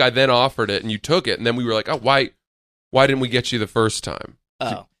think I then offered it and you took it, and then we were like, oh, why didn't we get you the first time?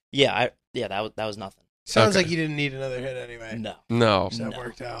 oh, yeah, that was nothing. Sounds Okay. like you didn't need another hit anyway. No, No. So that No.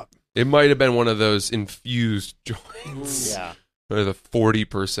 worked out. It might have been one of those infused joints. yeah. Or the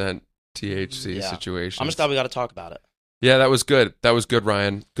 40% THC Yeah. situation. I'm just glad we got to talk about it. Yeah, that was good. That was good,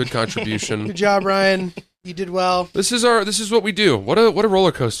 Ryan. Good contribution. Good job, Ryan. You did well. This is what we do. What a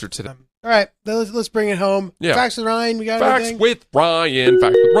roller coaster today. All right, let's bring it home. Yeah. Facts with Ryan. We got Facts everything. with Ryan.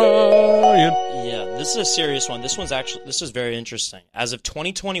 Facts with Ryan. Yeah, this is a serious one. This is very interesting. As of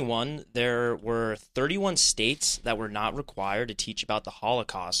 2021, there were 31 states that were not required to teach about the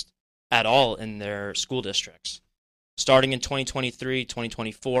Holocaust at all in their school districts. Starting in 2023,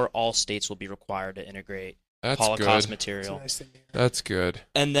 2024, all states will be required to integrate That's Holocaust good. That's a material. nice thing to hear. That's good.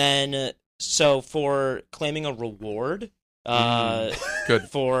 And then, so for claiming a reward, Good.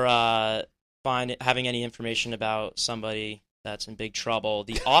 for having any information about somebody that's in big trouble,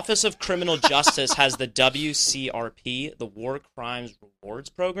 the Office of Criminal Justice has the WCRP, the War Crimes Rewards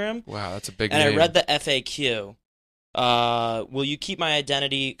Program. Wow, that's a big And name. I read the FAQ. Will you keep my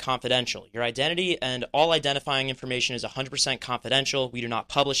identity confidential? Your identity and all identifying information is 100% confidential. We do not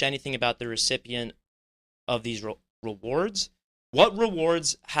publish anything about the recipient of these rewards. What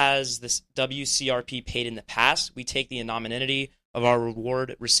rewards has this WCRP paid in the past? We take the anonymity of our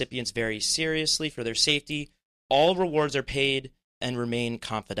reward recipients very seriously for their safety. All rewards are paid and remain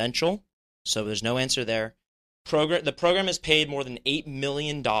confidential, so there's no answer there. The program has paid more than $8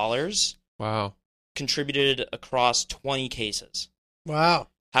 million, Wow. contributed across 20 cases. Wow.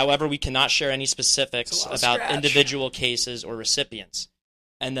 However, we cannot share any specifics It's a lot of about scratch. individual cases or recipients.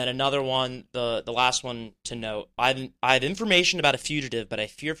 And then another one, the last one to note, I have information about a fugitive, but I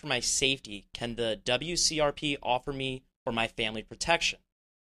fear for my safety. Can the WCRP offer me or my family protection?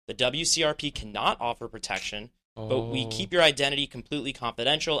 The WCRP cannot offer protection, but we keep your identity completely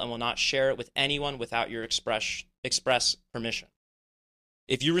confidential and will not share it with anyone without your express permission.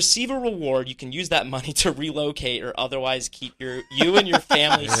 If you receive a reward, you can use that money to relocate or otherwise keep you and your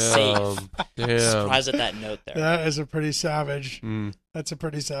family safe. Damn. Surprised at that note there. That is a pretty savage. That's a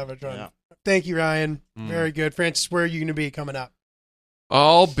pretty savage one. Yeah. Thank you, Ryan. Very good. Francis, where are you going to be coming up?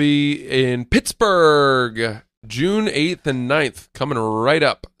 I'll be in Pittsburgh, June 8th and 9th, coming right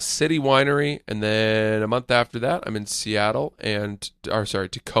up. City Winery. And then a month after that, I'm in Seattle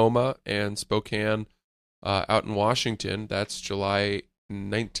Tacoma and Spokane out in Washington. That's July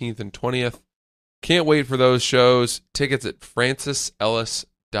 19th and 20th. Can't wait for those shows. Tickets at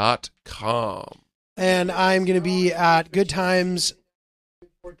francisellis.com. And I'm going to be at Good Times.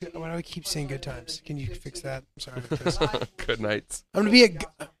 Why do I keep saying Good Times? Can you fix that? I'm sorry. Good nights. I'm going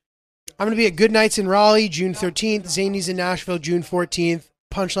to be at Good Nights in Raleigh, June 13th. Zanies in Nashville, June 14th.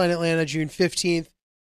 Punchline Atlanta, June 15th.